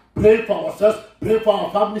prayers. Pray for ourselves, pray for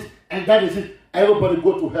our families, and that is it. Everybody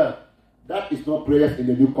go to hell. That is not prayers in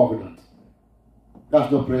the new covenant.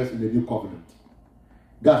 That's not prayers in the new covenant.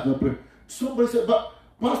 That's not prayer. Somebody said, but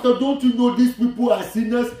Pastor, don't you know these people are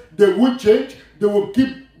sinners? They won't change. They will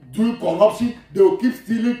keep doing corruption. They will keep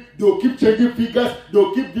stealing. They will keep changing figures. They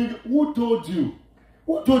will keep doing. Who told you?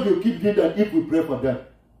 Who told you to keep doing that if we pray for them?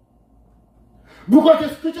 Because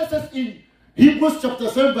the scripture says in Hebrews chapter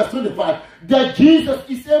 7 verse 25 that Jesus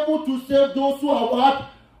is able to save those who are what?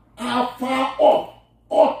 Are far off,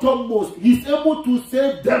 uttermost. He's able to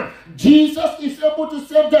save them. Jesus is able to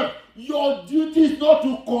save them. Your duty is not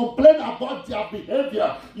to complain about their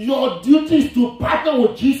behavior. Your duty is to partner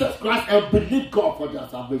with Jesus Christ and believe God for their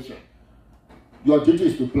salvation. Your duty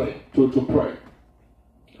is to pray. To pray.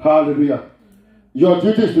 Hallelujah. Your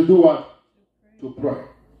duty is to do what? To pray.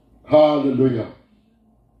 Hallelujah.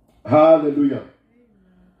 Hallelujah.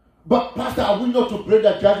 But Pastor, are we not to pray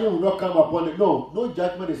that judgment will not come upon them? No, no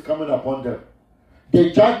judgment is coming upon them.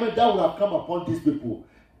 The judgment that will have come upon these people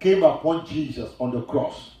came upon Jesus on the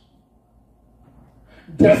cross.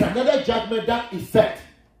 There's another judgment that is set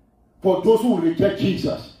for those who reject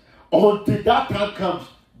Jesus. Until that time comes,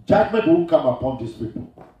 judgment will come upon these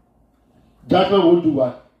people. Judgment will do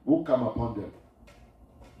what? Will come upon them.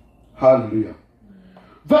 Hallelujah.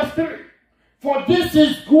 Verse 3. For this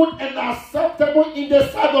is good and acceptable in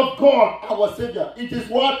the sight of God, our Savior. It is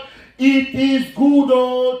what? It is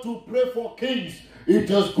good to pray for kings. It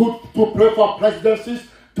is good to pray for presidencies,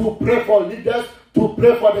 to pray for leaders, to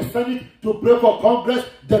pray for the Senate, to pray for Congress,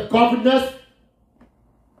 the governors,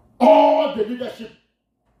 all the leadership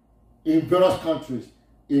in various countries.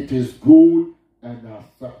 It is good and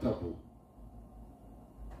acceptable.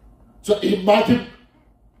 So imagine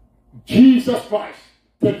Jesus Christ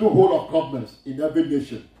taking hold of governments in every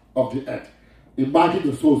nation of the earth. Imagine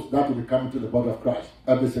the souls that will be coming to the body of Christ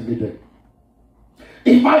every single day.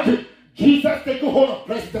 Imagine Jesus taking hold of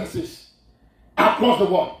presidencies across the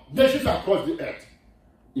world, nations across the earth.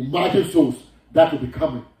 Imagine souls that will be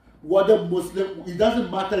coming. Whether Muslim, it doesn't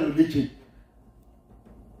matter religion.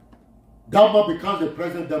 That man becomes the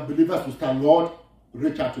president, the believers will start, Lord,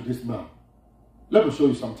 reach out to this man. Let me show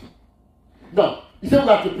you something. Now, he said we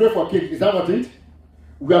have to pray for kings. Is that not it?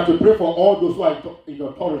 We have to pray for all those who are in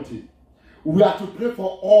authority. We have to pray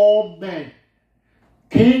for all men.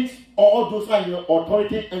 Kings, all those who are in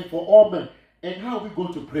authority, and for all men. And how are we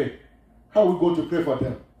going to pray? How are we going to pray for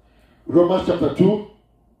them? Romans chapter 2.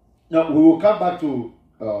 Now, we will come back to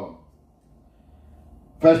 1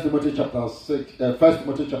 Timothy chapter 6, 1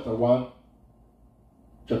 Timothy chapter 1,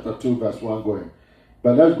 chapter 2, verse 1 going.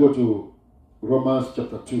 But let's go to Romans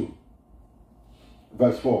chapter 2,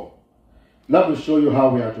 verse 4. Let me show you how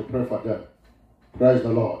we are to pray for them. Praise the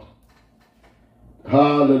Lord.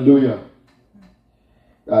 Hallelujah.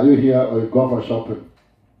 Are you here or you go for shopping?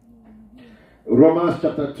 Romans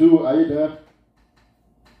chapter 2, are you there?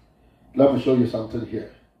 Let me show you something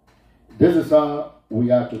here. This is how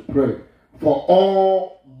we are to pray for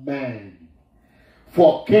all men,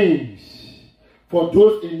 for kings, for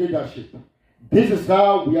those in leadership. This is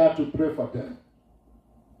how we are to pray for them.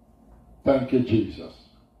 Thank you, Jesus.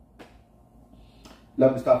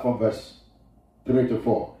 Let me start from verse 3 to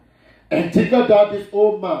 4. And think that this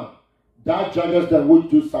old man that judges them which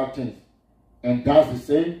do such things, and does the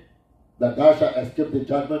same, that thou shalt escape the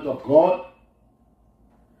judgment of God,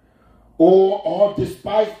 or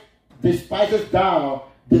despises thou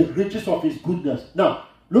the riches of his goodness. Now,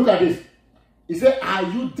 look at this. He said, are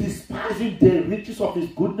you despising the riches of his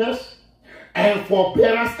goodness and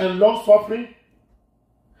forbearance and long suffering,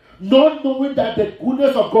 not knowing that the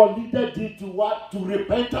goodness of God leadeth thee to what? To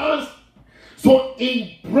repentance. So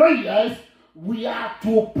in prayers, we are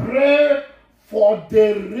to pray for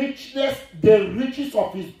the riches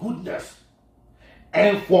of his goodness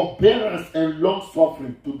and forbearance and long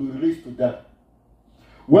suffering to be released to them.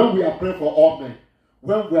 When we are praying for all men,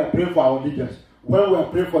 when we are praying for our leaders, when we are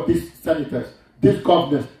praying for these senators, these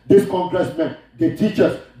governors, these congressmen, the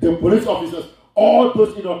teachers, the police officers, all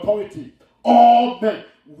those in authority, all men,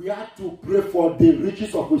 we have to pray for the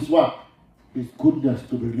riches of his what? His goodness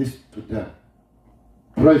to be released to them.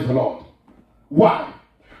 Praise the Lord. Why?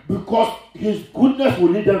 Because his goodness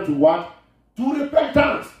will lead them to what? To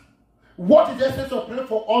repentance. What is the essence of praying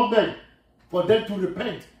for all men? For them to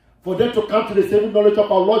repent. For them to come to the saving knowledge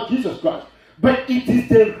of our Lord Jesus Christ. But it is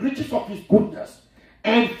the riches of his goodness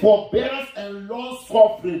and forbearance and long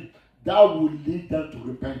suffering that will lead them to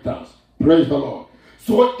repentance. Praise the Lord.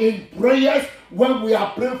 So in prayers, when we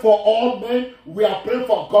are praying for all men, we are praying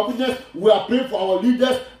for governors, we are praying for our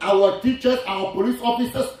leaders, our teachers, our police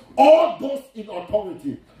officers, all those in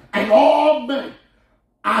authority, and all men,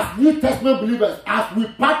 as New Testament believers, as we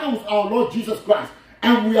partner with our Lord Jesus Christ,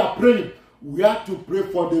 and we are praying, we have to pray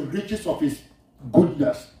for the riches of his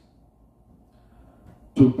goodness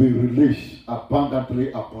to be released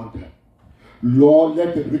abundantly upon them. Lord,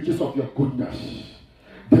 let the riches of your goodness,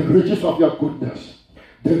 the riches of your goodness,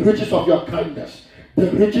 the riches of your kindness,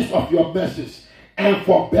 the riches of your mercies and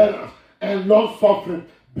forbearance and long suffering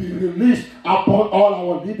be released upon all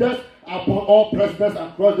our leaders, upon all presidents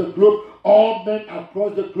across the globe, all men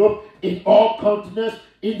across the globe, in all continents,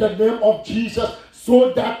 in the name of Jesus,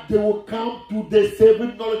 so that they will come to the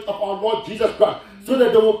saving knowledge of our Lord Jesus Christ, so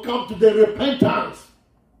that they will come to the repentance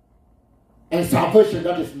and salvation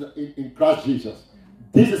that is in Christ Jesus.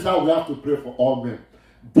 This is how we have to pray for all men.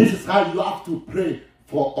 This is how you have to pray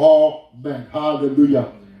for all men.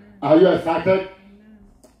 Hallelujah. Are you excited?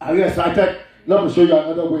 Are you excited? Let me show you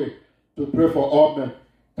another way to pray for all men.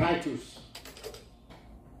 Titus.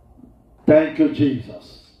 Thank you,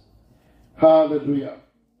 Jesus. Hallelujah.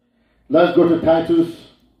 Let's go to Titus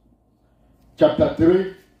chapter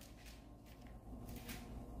 3.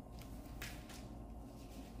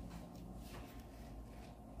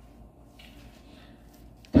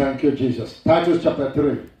 Thank you, Jesus. Titus chapter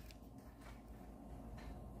 3.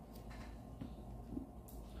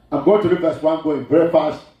 I'm going to read verse 1 going very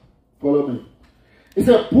fast. Follow me. It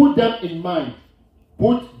says, put them in mind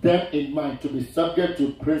to be subject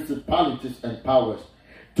to principalities and powers,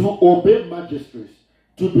 to obey magistrates,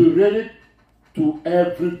 to be ready to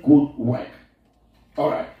every good work.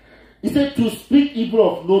 Alright. He said, to speak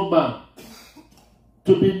evil of no man,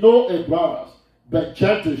 to be no abroaders, but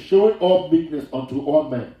gentle, showing all meekness unto all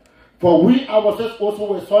men. For we ourselves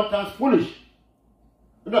also were sometimes foolish.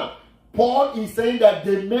 Now, Paul is saying that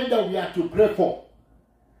the men that we are to pray for,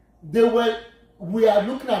 we are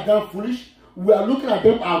looking at them foolish, we are looking at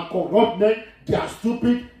them as corrupt men, they are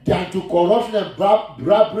stupid, they are into corruption and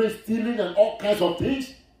bribery, stealing, and all kinds of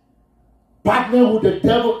things. Partner with the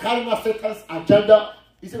devil, carrying out Satan's agenda.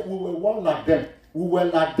 He said, we were one like them. We were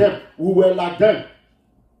like them. We were like them.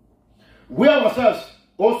 We ourselves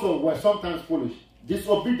also were sometimes foolish,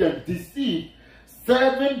 disobedient, deceived,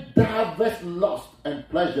 serving diverse lusts and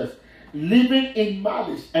pleasures, living in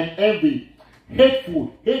malice and envy,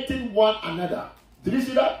 hateful, hating one another. Did you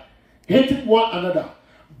see that? Hating one another.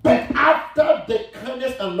 But after the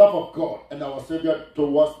kindness and love of God and our Savior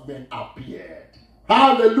towards men appeared.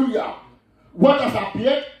 Hallelujah. What has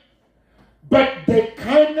appeared? But the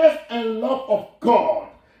kindness and love of God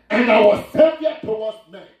and our Savior towards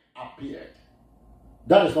men appeared.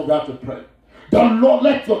 That is what we have to pray. The Lord,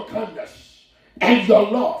 let your kindness and your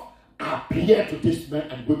love appear to these men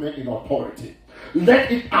and women in authority.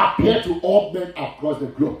 Let it appear to all men across the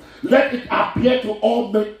globe. Let it appear to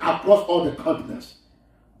all men across all the continents.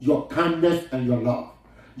 Your kindness and your love.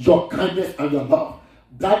 Your kindness and your love.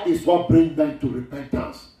 That is what brings men to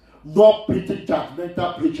repentance. Not preaching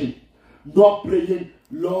judgmental preaching. Not praying,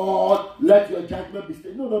 Lord, let your judgment be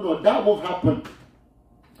stayed. No. That won't happen.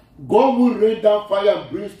 God will rain down fire and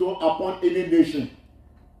brimstone upon any nation.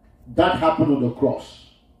 That happened on the cross.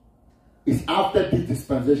 It's after this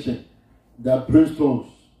dispensation that brimstones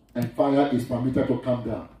and fire is permitted to come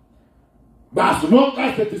down. But as long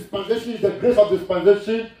as the dispensation is the grace of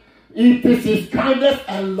dispensation, it is his kindness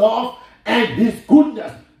and love and his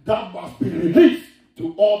goodness that must be released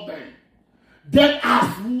to all men. Then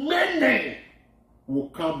as many will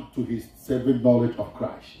come to his saving knowledge of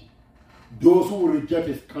Christ. Those who will reject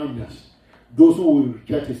his kindness, those who will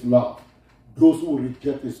reject his love, those who will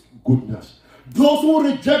reject his goodness, those who will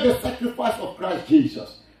reject the sacrifice of Christ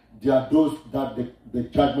Jesus, they are those that the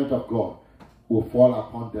judgment of God will fall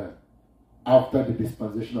upon them after the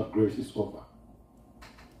dispensation of grace is over.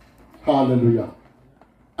 Hallelujah.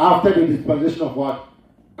 After the dispensation of what?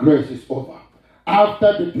 Grace is over.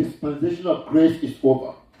 After the dispensation of grace is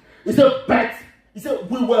over. He said,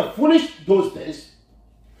 we were foolish those days.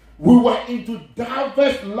 We were into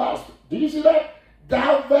diverse lusts. Did you see that?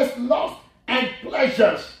 Diverse lusts and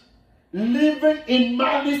pleasures. Living in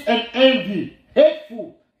malice and envy.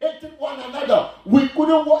 Hateful. Hating one another. We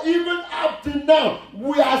couldn't walk, even up to now,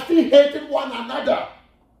 we are still hating one another.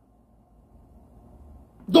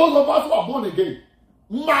 Those of us who are born again,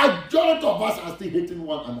 majority of us are still hating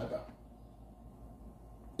one another.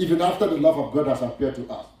 Even after the love of God has appeared to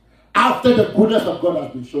us. After the goodness of God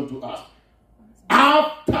has been shown to us.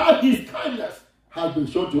 After his kindness has been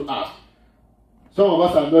shown to us. Some of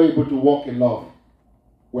us are not able to walk in love.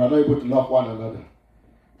 We are not able to love one another.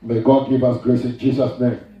 May God give us grace in Jesus'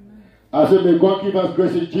 name. Amen. I say, may God give us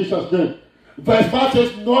grace in Jesus' name. Verse 5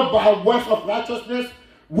 says, not by works of righteousness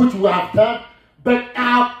which we have done, but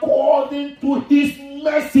according to his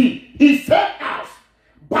mercy, he saved us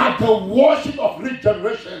by the washing of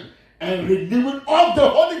regeneration and renewing of the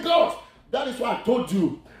Holy Ghost. That is why I told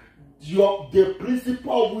you, the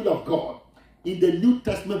principal will of God in the New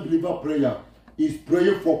Testament believer prayer is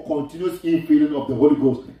praying for continuous infilling of the Holy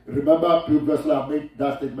Ghost. Remember previously I made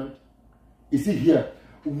that statement? You see here,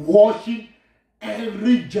 washing and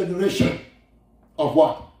regeneration of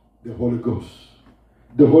what? The Holy Ghost.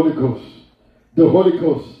 The Holy Ghost. The Holy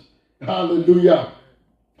Ghost. Hallelujah.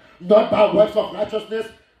 Not by works of righteousness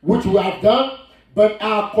which we have done, but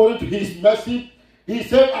according to his mercy, he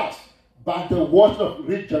saved us by the washing of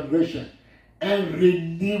regeneration and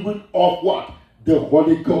renewing of what? The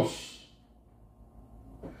Holy Ghost.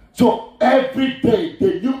 So every day,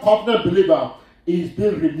 the new covenant believer is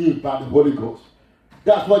being renewed by the Holy Ghost.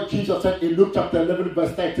 That's what Jesus said in Luke chapter 11,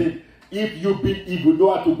 verse 13. If you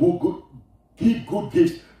know how to give good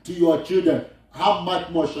gifts to your children, how much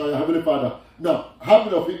more shall your Heavenly Father? Now, how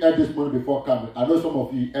many of you ate this morning before coming? I know some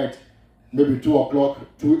of you ate maybe 2 o'clock,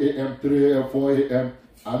 2 a.m., 3 a.m., 4 a.m.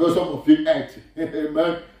 I know some of you ate.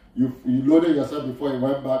 Amen. You loaded yourself before you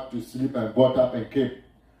went back to sleep and got up and came.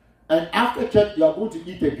 And after church, you are going to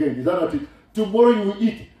eat again. Is that not it? Tomorrow you will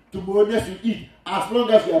eat. Tomorrow next you eat. As long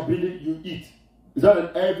as you are breathing, you eat. Is that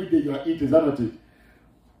not every day you are eating? Is that not it?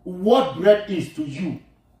 What bread is to you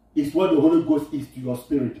is what the Holy Ghost is to your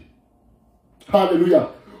spirit.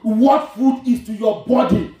 Hallelujah. What food is to your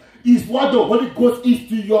body is what the Holy Ghost is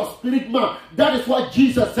to your spirit man. That is what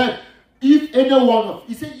Jesus said. If anyone of,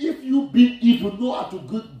 he said, if you be evil, know how to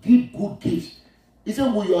give good gifts. He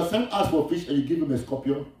said, will your son ask for fish and you give him a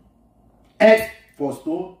scorpion? Eggs for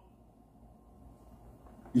stone?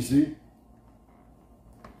 You see?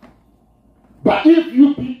 But if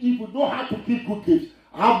you be evil, know how to give good gifts,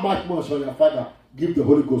 how much more shall your Father give the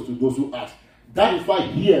Holy Ghost to those who ask? That is why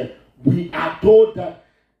here we are told that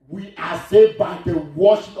We are saved by the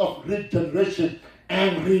washing of regeneration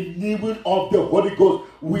and renewing of the Holy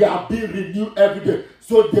Ghost. We are being renewed every day.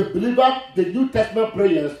 So the believer, the New Testament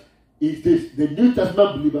prayers is this. The New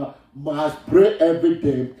Testament believer must pray every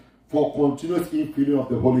day for continuous infilling of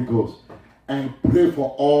the Holy Ghost and pray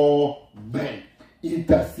for all men.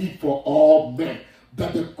 Intercede for all men,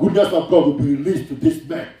 that the goodness of God will be released to this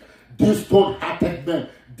man, this stone-hearted man,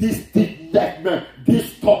 this stiff-necked man,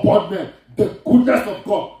 this stubborn man. The goodness of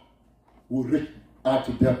God will reach out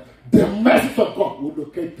to them. The mercy of God will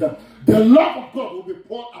locate them. The love of God will be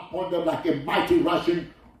poured upon them like a mighty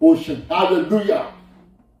rushing ocean. Hallelujah.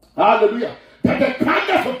 Hallelujah. That the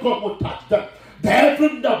kindness of God will touch them. The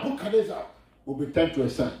every Nebuchadnezzar will be turned to a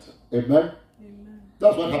saint. Amen? Amen.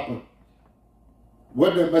 That's what happened.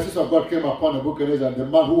 When the message of God came upon Nebuchadnezzar, the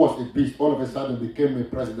man who was a beast all of a sudden became a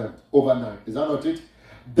president overnight. Is that not it?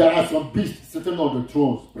 There are some beasts sitting on the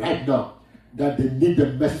thrones right now that they need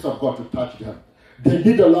the message of God to touch them. They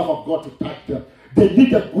need the love of God to touch them. They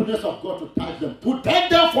need the goodness of God to touch them, to turn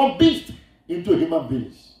them from beasts into human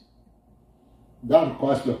beings. That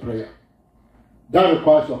requires your prayer. That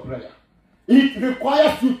requires your prayer. It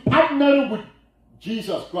requires you partnering with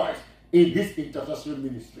Jesus Christ in his intercessory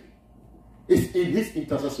ministry. It's in his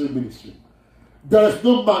intercessory ministry. There is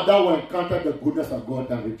no man that will encounter the goodness of God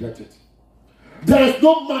and reject it. There is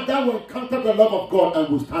no man that will encounter the love of God and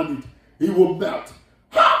will stand it. He will melt.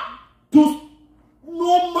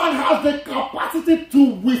 No man has the capacity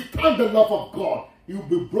to withstand the love of God. He will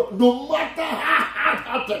be broken. No matter how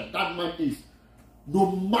hard-hearted that man is,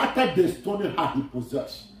 no matter the stony heart he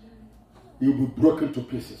possesses, he will be broken to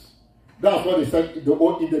pieces. That's what he said in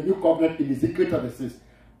the New Covenant in Ezekiel 36.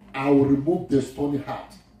 I will remove the stony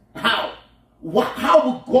heart. How? How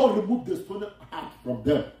will God remove the stony heart from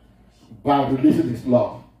them? By releasing his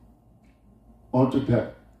love unto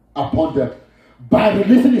them, upon them. By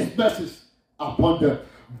releasing his mercies upon them.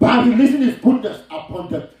 By releasing his goodness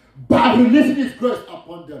upon them. By releasing his grace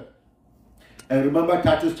upon them. And remember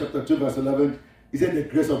Titus chapter 2 verse 11. He said the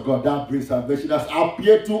grace of God that brings salvation has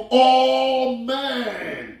appeared to all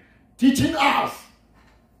men, teaching us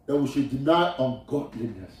that we should deny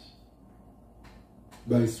ungodliness,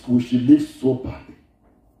 but we should live soberly.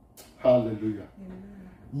 Hallelujah. Amen.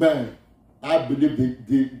 Man, I believe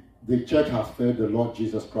the church has failed the Lord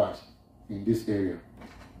Jesus Christ in this area.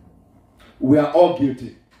 We are all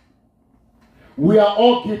guilty. We are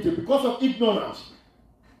all guilty because of ignorance.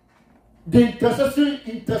 The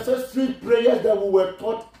intercessory prayers that we were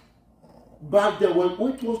taught back then, it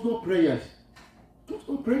was no prayers. It was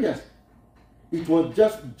no prayers. It was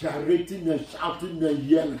just gyrating and shouting and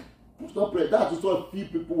yelling. It was no prayer. That's what few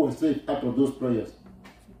people were saved out of those prayers.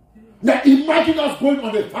 Now imagine us going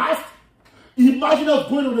on a fast. Imagine us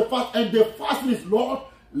going on a fast, and the fast is, Lord,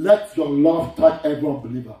 let your love touch every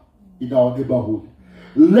unbeliever in our neighborhood.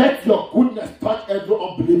 Let your goodness touch every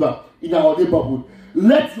unbeliever in our neighborhood.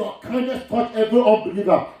 Let your kindness touch every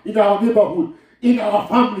unbeliever in our neighborhood, in our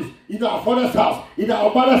families, in our father's house, in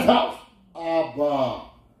our mother's house. Abba.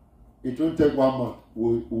 It won't take 1 month.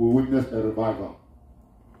 We'll witness a revival.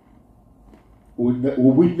 We'll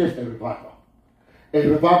witness a revival. A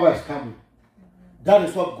revival is coming. That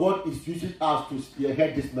is what God is using us to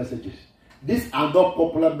spearhead these messages. These are not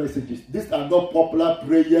popular messages. These are not popular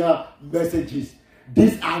prayer messages.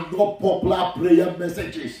 These are not popular prayer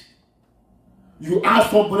messages. You ask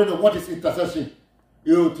somebody what is intercession?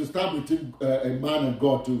 To stand between a man and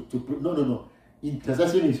God to pray. No.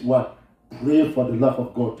 Intercession is what? Pray for the love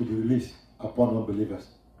of God to be released upon unbelievers.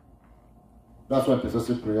 That's what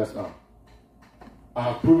intercessory prayers are. I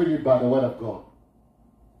have proven it by the word of God.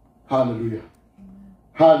 Hallelujah.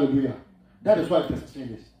 Hallelujah. That is what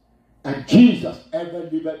intercession is. And Jesus ever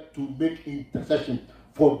lived to make intercession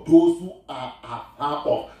for those who are afar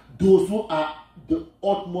off, those who are the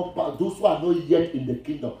utmost part, those who are not yet in the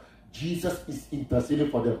kingdom. Jesus is interceding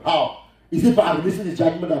for them. How? Is it by releasing his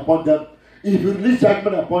judgment upon them? If you release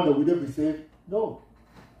judgment upon them, will they be saved? No.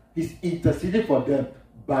 He's interceding for them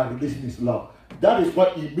by releasing his love. That is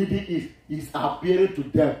what immediately is. He's appearing to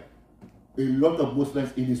them. A lot of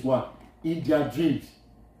Muslims in his work, in their dreams.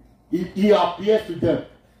 He appears to them.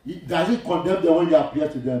 He doesn't condemn them when he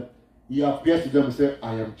appears to them. He appears to them and says,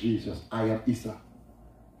 I am Jesus. I am Isa.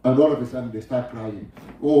 And all of a sudden they start crying.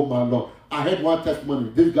 Oh my Lord. I heard one testimony.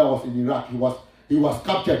 This guy was in Iraq. He was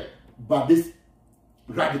captured by these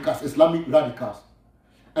radicals, Islamic radicals.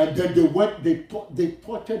 And then they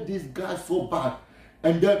tortured this guy so bad.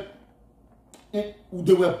 And then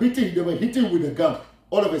they were beating, they were hitting with a gun.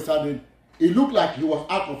 All of a sudden, it looked like he was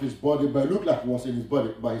out of his body, but it looked like he was in his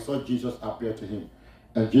body. But he saw Jesus appear to him.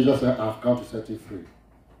 And Jesus said, I've come to set you free.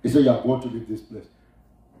 He said, you are going to leave this place.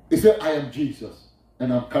 He said, I am Jesus,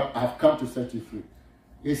 and I've come to set you free.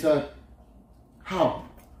 He said, how?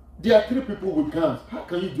 There are 3 people with guns. How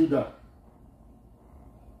can you do that?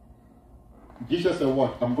 Jesus said,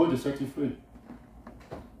 what? I'm going to set you free.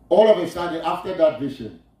 All of a sudden, after that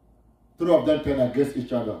vision, 3 of them turned against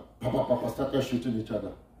each other. Papa started shooting each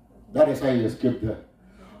other. That is how he escaped there.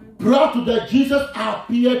 Prior to that, Jesus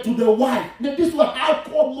appeared to the wife. Now, this was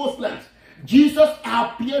hardcore Muslims. Jesus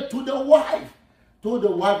appeared to the wife. Told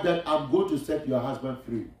the wife that I'm going to set your husband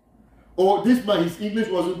free. Oh, this man, his English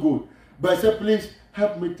wasn't good. But I said, please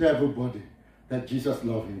help me tell everybody that Jesus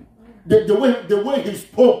loved him. The way he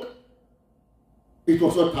spoke, it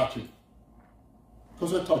was so touching. It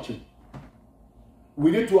was so touching.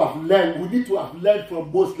 We need to have learned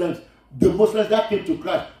from Muslims. The Muslims that came to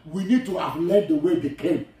Christ, we need to have learned the way they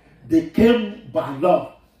came. They came by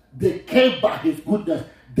love. They came by his goodness.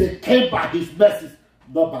 They came by his mercy,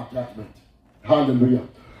 not by judgment. Hallelujah.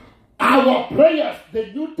 Our prayers,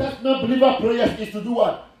 the New Testament believer prayers, is to do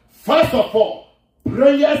what? First of all,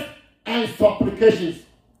 prayers and supplications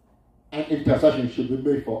and intercession should be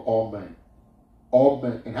made for all men. All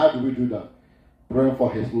men. And how do we do that? Praying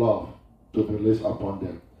for his love to be released upon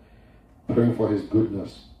them. Praying for his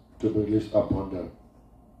goodness to be released upon them.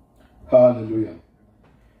 Hallelujah.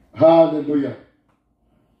 Hallelujah.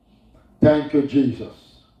 Thank you, Jesus.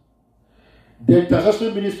 The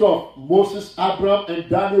intercession ministry of Moses, Abraham, and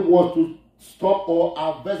Daniel was to stop or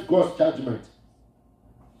avert God's judgment.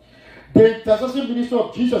 The intercession ministry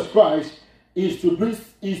of Jesus Christ is to bring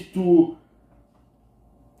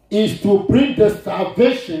the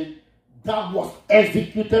salvation that was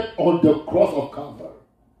executed on the cross of Calvary.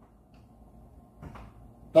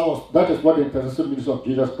 That is what the intercession ministry of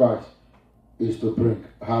Jesus Christ is to bring.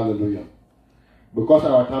 Hallelujah. Because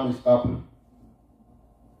our time is up,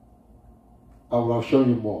 I will show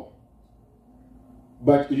you more.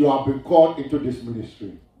 But you have been called into this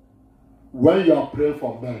ministry. When you are praying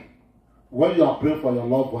for men, when you are praying for your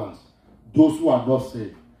loved ones, those who are not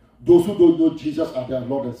saved, those who don't know Jesus as their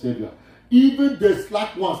Lord and Savior, even the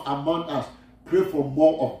slack ones among us, pray for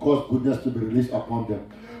more of God's goodness to be released upon them.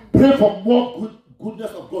 Pray for more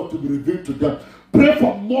goodness of God to be revealed to them. Pray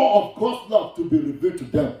for more of God's love to be revealed to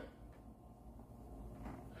them.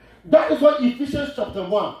 That is why Ephesians chapter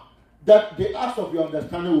 1, that the eyes of your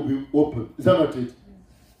understanding will be open. Is that not it?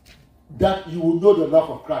 That you will know the love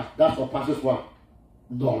of Christ. That surpasses what?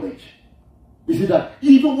 Knowledge. You see that?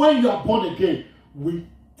 Even when you are born again,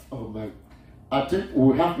 I think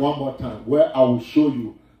we'll have one more time where I will show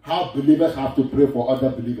you how believers have to pray for other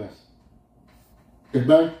believers.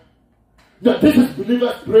 Amen? Now, this is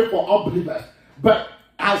believers pray for unbelievers. But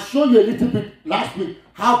I showed you a little bit last week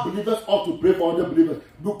how believers ought to pray for other believers.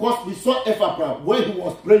 Because we saw Ephraim where he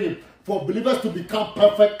was praying for believers to become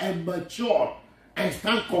perfect and mature and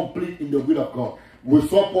stand complete in the will of God. We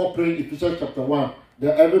saw Paul praying in Ephesians chapter 1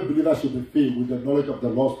 that every believer should be filled with the knowledge of the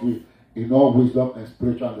Lord's will in all wisdom and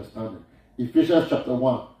spiritual understanding. Ephesians chapter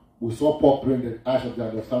 1, we saw Paul praying that the eyes of the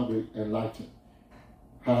understanding will enlighten.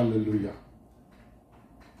 Hallelujah.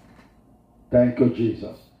 Thank you,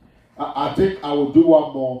 Jesus. I think I will do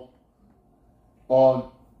one more on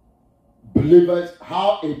believers,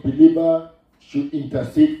 how a believer should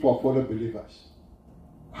intercede for fellow believers.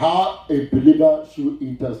 How a believer should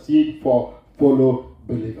intercede for fellow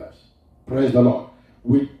believers. Praise the Lord.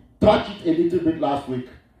 We touched it a little bit last week,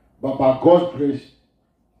 but by God's grace,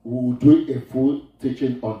 we will do a full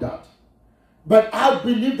teaching on that. But I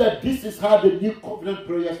believe that this is how the new covenant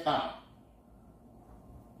prayers are.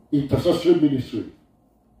 Intercessory ministry.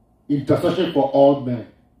 Intercession for all men.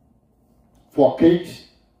 For kings,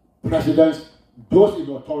 presidents, those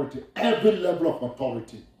in authority, every level of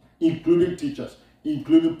authority, including teachers,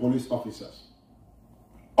 including police officers.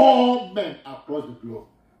 All men across the globe,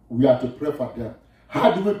 we are to pray for them.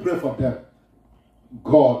 How do we pray for them?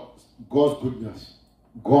 God's goodness,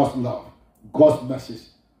 God's love, God's mercy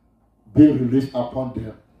be released upon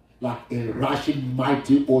them like a rushing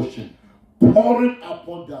mighty ocean, pouring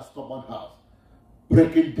upon their stubborn hearts,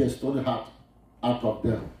 breaking their stony heart out of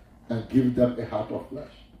them and giving them a heart of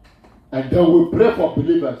flesh. And then we pray for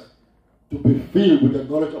believers to be filled with the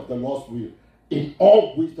knowledge of the Lord's will in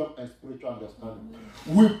all wisdom and spiritual understanding.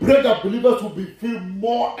 We pray that believers will be filled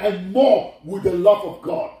more and more with the love of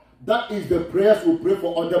God. That is the prayers we pray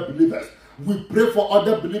for other believers. We pray for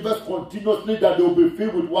other believers continuously that they will be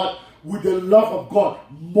filled with what? With the love of God.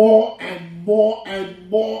 More and more and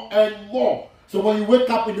more and more. So when you wake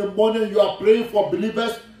up in the morning, you are praying for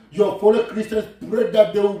believers, your fellow Christians, pray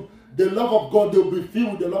that the love of God, they will be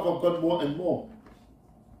filled with the love of God more and more.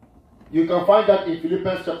 You can find that in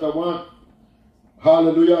Philippians chapter 1.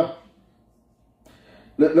 Hallelujah.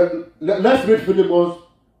 Let's read Philemon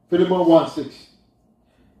 1:6.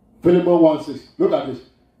 Philemon 1:6. Look at this.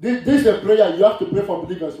 This is a prayer you have to pray for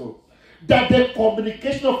believers. That the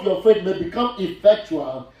communication of your faith may become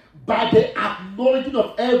effectual by the acknowledging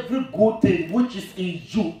of every good thing which is in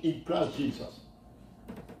you in Christ Jesus.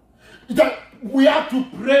 That we have to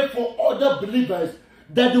pray for other believers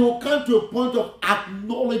that they will come to a point of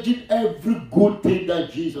acknowledging every good thing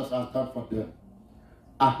that Jesus has done for them.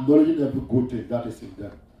 Acknowledging every good thing that is in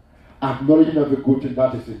them. Acknowledging every good thing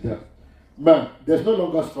that is in them. Man, there's no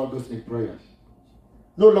longer struggles in prayers.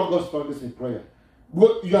 No longer struggles in prayer.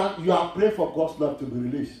 You are praying for God's love to be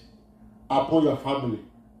released upon your family,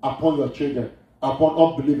 upon your children, upon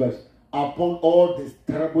unbelievers, upon all these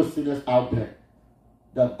terrible sinners out there.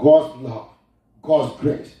 That God's love, God's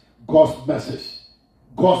grace, God's message,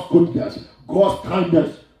 God's goodness, God's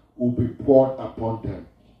kindness will be poured upon them.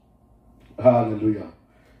 Hallelujah.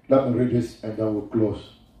 Let me read this and then we'll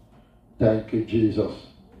close. Thank you, Jesus.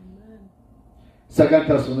 2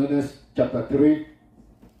 Thessalonians chapter 3,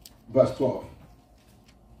 verse 12.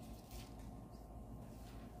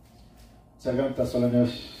 2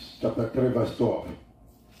 Thessalonians chapter 3, verse 12.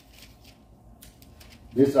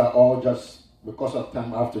 These are all just, because of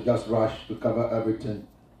time, I have to just rush to cover everything.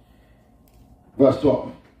 Verse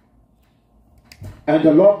 12. And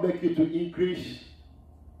the Lord make you to increase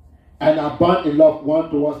and abound in love one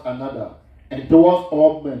towards another and towards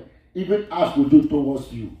all men, even as we do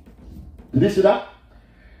towards you. Did you see that?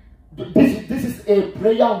 This is a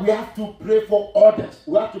prayer we have to pray for others.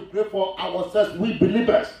 We have to pray for ourselves, we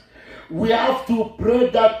believers. We have to pray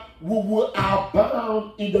that we will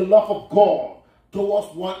abound in the love of God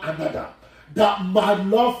towards one another. That my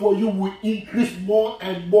love for you will increase more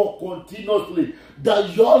and more continuously.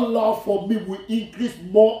 That your love for me will increase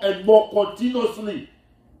more and more continuously.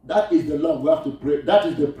 That is the love we have to pray. That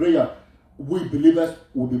is the prayer we believers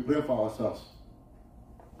will be praying for ourselves.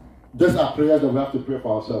 These are prayers that we have to pray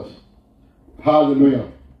for ourselves.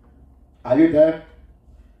 Hallelujah. Are you there?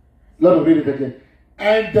 Let me read it again.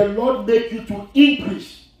 And the Lord make you to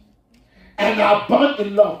increase and abound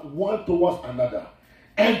in love one towards another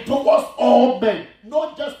and towards all men.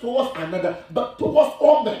 Not just towards another, but towards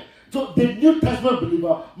all men. So the New Testament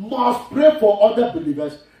believer must pray for other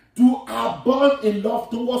believers to abound in love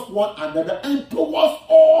towards one another and towards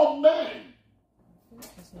all men.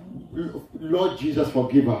 Lord Jesus,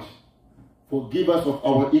 forgive us. Forgive us of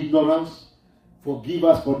our ignorance. Forgive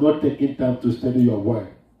us for not taking time to study your word.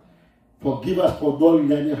 Forgive us for not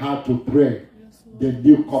learning how to pray the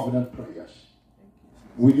new covenant prayers.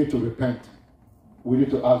 We need to repent. We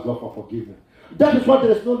need to ask God for forgiveness. That is why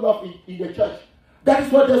there is no love in the church. That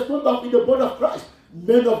is why there is no love in the body of Christ.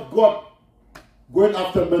 Men of God going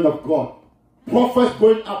after men of God. Prophets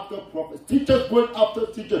going after prophets. Teachers going after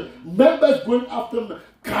teachers. Members going after men.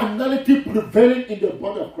 Carnality prevailing in the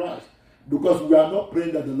body of Christ. Because we are not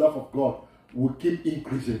praying that the love of God will keep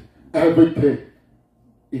increasing every day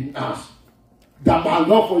in us. That my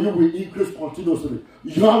love for you will increase continuously.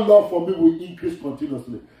 Your love for me will increase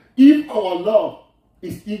continuously. If our love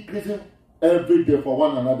is increasing every day for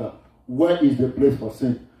one another, where is the place for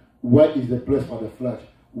sin? Where is the place for the flesh?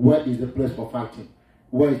 Where is the place for fighting?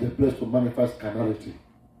 Where is the place to manifest carnality?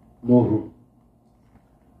 No room.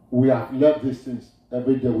 We have left these things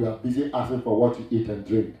every day. We are busy asking for what to eat and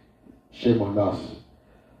drink. Shame on us.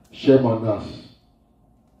 Shame on us.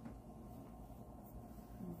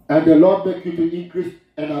 And the Lord make you to increase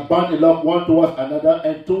and abound in love one towards another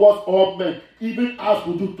and towards all men, even as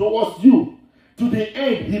we do towards you, to the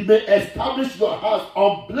end he may establish your house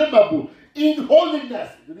unblameable in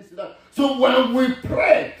holiness. Did you see that? So when we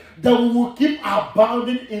pray that we will keep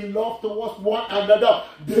abounding in love towards one another,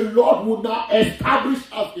 the Lord will now establish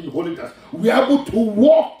us in holiness. We are able to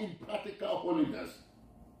walk in practical holiness.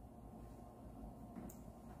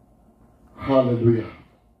 Hallelujah.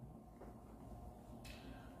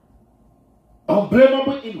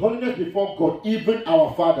 Unblameable in holiness before God, even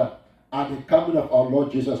our Father, at the coming of our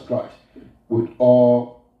Lord Jesus Christ, with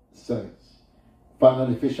all saints.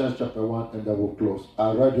 Finally, Ephesians chapter 1, and then we'll close.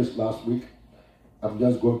 I read this last week. I'm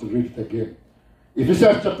just going to read it again.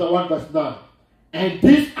 Ephesians chapter 1, verse 9. And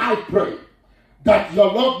this I pray, that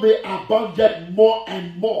your love may abound yet more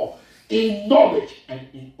and more in knowledge and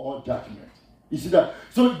in all judgment. You see that?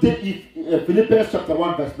 So Philippians chapter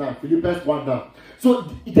 1, verse 9. Philippians 1, 9. So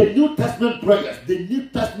the New Testament prayers, the New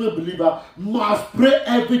Testament believer must pray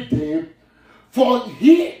every day for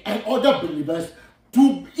he and other believers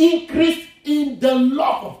to increase in the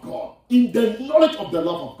love of God, in the knowledge of the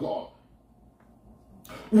love of God.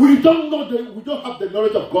 We don't have the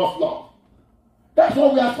knowledge of God's love. That's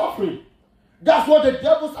why we are suffering. That's why the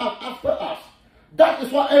devils are after us. That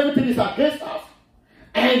is why everything is against us.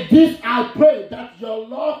 And this I pray that your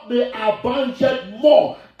love may abound yet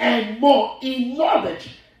more and more in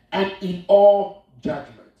knowledge and in all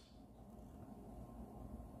judgment.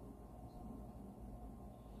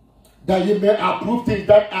 That you may approve things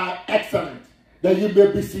that are excellent. That you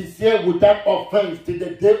may be sincere without offense till the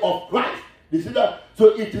day of Christ. You see that?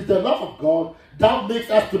 So it is the love of God that makes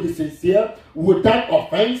us to be sincere without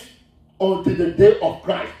offense until the day of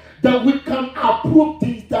Christ. That we can approve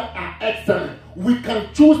things that are excellent. We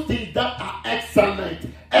can choose things that are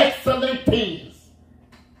excellent. Excellent things.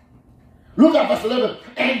 Look at verse 11.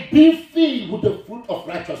 And be filled with the fruit of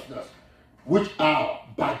righteousness, which are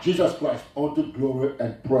by Jesus Christ unto glory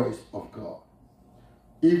and praise of God.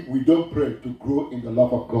 If we don't pray to grow in the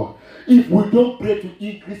love of God, if we don't pray to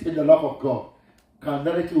increase in the love of God,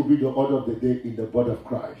 carnality will be the order of the day in the body of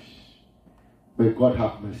Christ. May God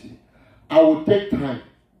have mercy. I will take time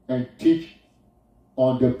and teach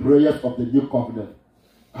on the prayers of the new covenant,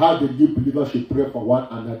 how the new believers should pray for one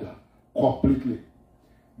another completely.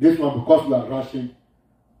 This one, because we are rushing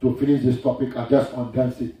to finish this topic, I just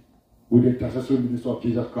condense it with the intercessory ministry of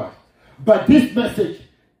Jesus Christ. But this message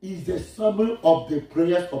is the summary of the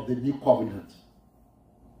prayers of the new covenant.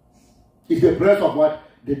 It's the prayers of what?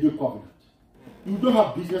 The new covenant. You don't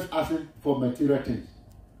have business asking for material things.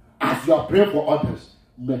 As you are praying for others,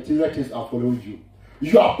 material things are following you.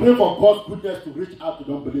 You are praying for God's goodness to reach out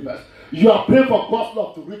to non-believers. You are praying for God's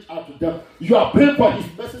love to reach out to them. You are praying for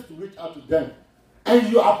His message to reach out to them.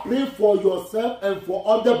 And you are praying for yourself and for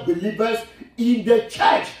other believers in the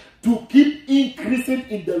church to keep increasing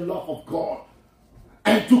in the love of God.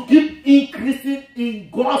 And to keep increasing in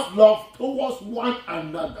God's love towards one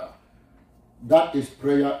another. That is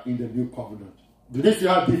prayer in the new covenant. Did you see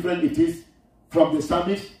how different it is from the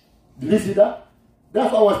psalmist? Did you see that?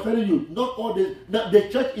 That's what I was telling you. Not all the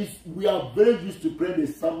church is, we are very used to pray the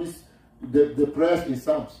psalmist, the prayers in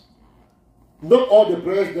Psalms. Not all the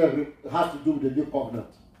prayers that has to do with the new covenant.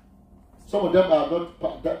 Some of them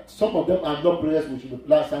are not prayers which should be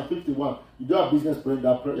like Psalm 51. You don't have business praying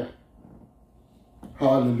that prayer.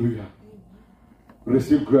 Hallelujah.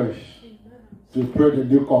 Receive grace to pray the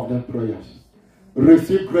new covenant prayers.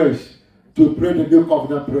 Receive grace to pray the new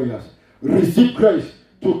covenant prayers. Receive grace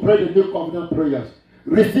to pray the new covenant prayers.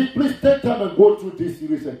 Receive, please take time and go through this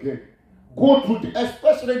series again. Go through,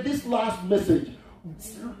 especially this last message.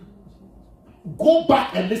 Go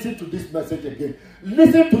back and listen to this message again.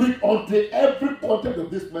 Listen to it until every content of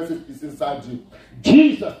this message is inside you.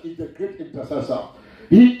 Jesus is the great intercessor.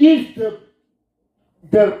 He is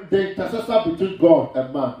the intercessor between God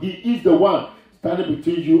and man. He is the one standing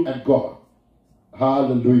between you and God.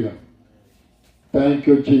 Hallelujah. Thank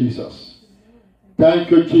you, Jesus. Thank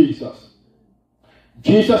you, Jesus.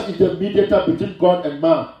 Jesus is the mediator between God and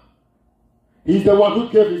man. He's the one who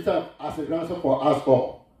gave himself as a ransom for us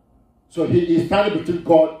all. So he is standing between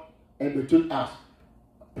God and between us,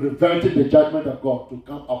 preventing the judgment of God to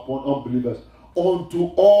come upon unbelievers, unto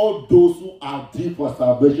all those who are deep for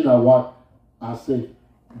salvation and what are saved,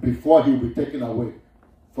 before he will be taken away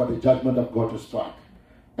for the judgment of God to strike.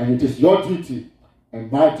 And it is your duty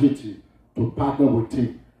and my duty to partner with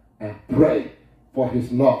him and pray for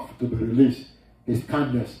his love to be released, his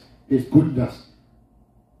kindness, his goodness,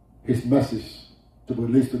 his message to be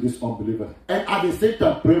released to these unbelievers. And at the same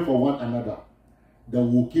time, pray for one another that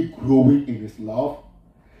we will keep growing in his love,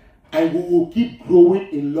 and we will keep growing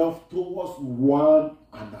in love towards one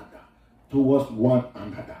another, towards one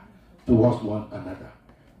another, towards one another.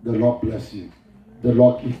 The Lord bless you. The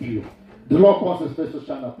Lord keep you. The Lord cause his face to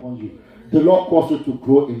shine upon you. The Lord cause you to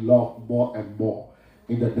grow in love more and more.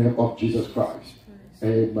 In the name of Jesus Christ.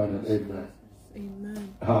 Amen and amen.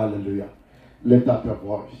 Amen. Hallelujah. Lift up your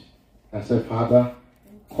voice and say, Father,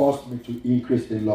 cause me to increase in love.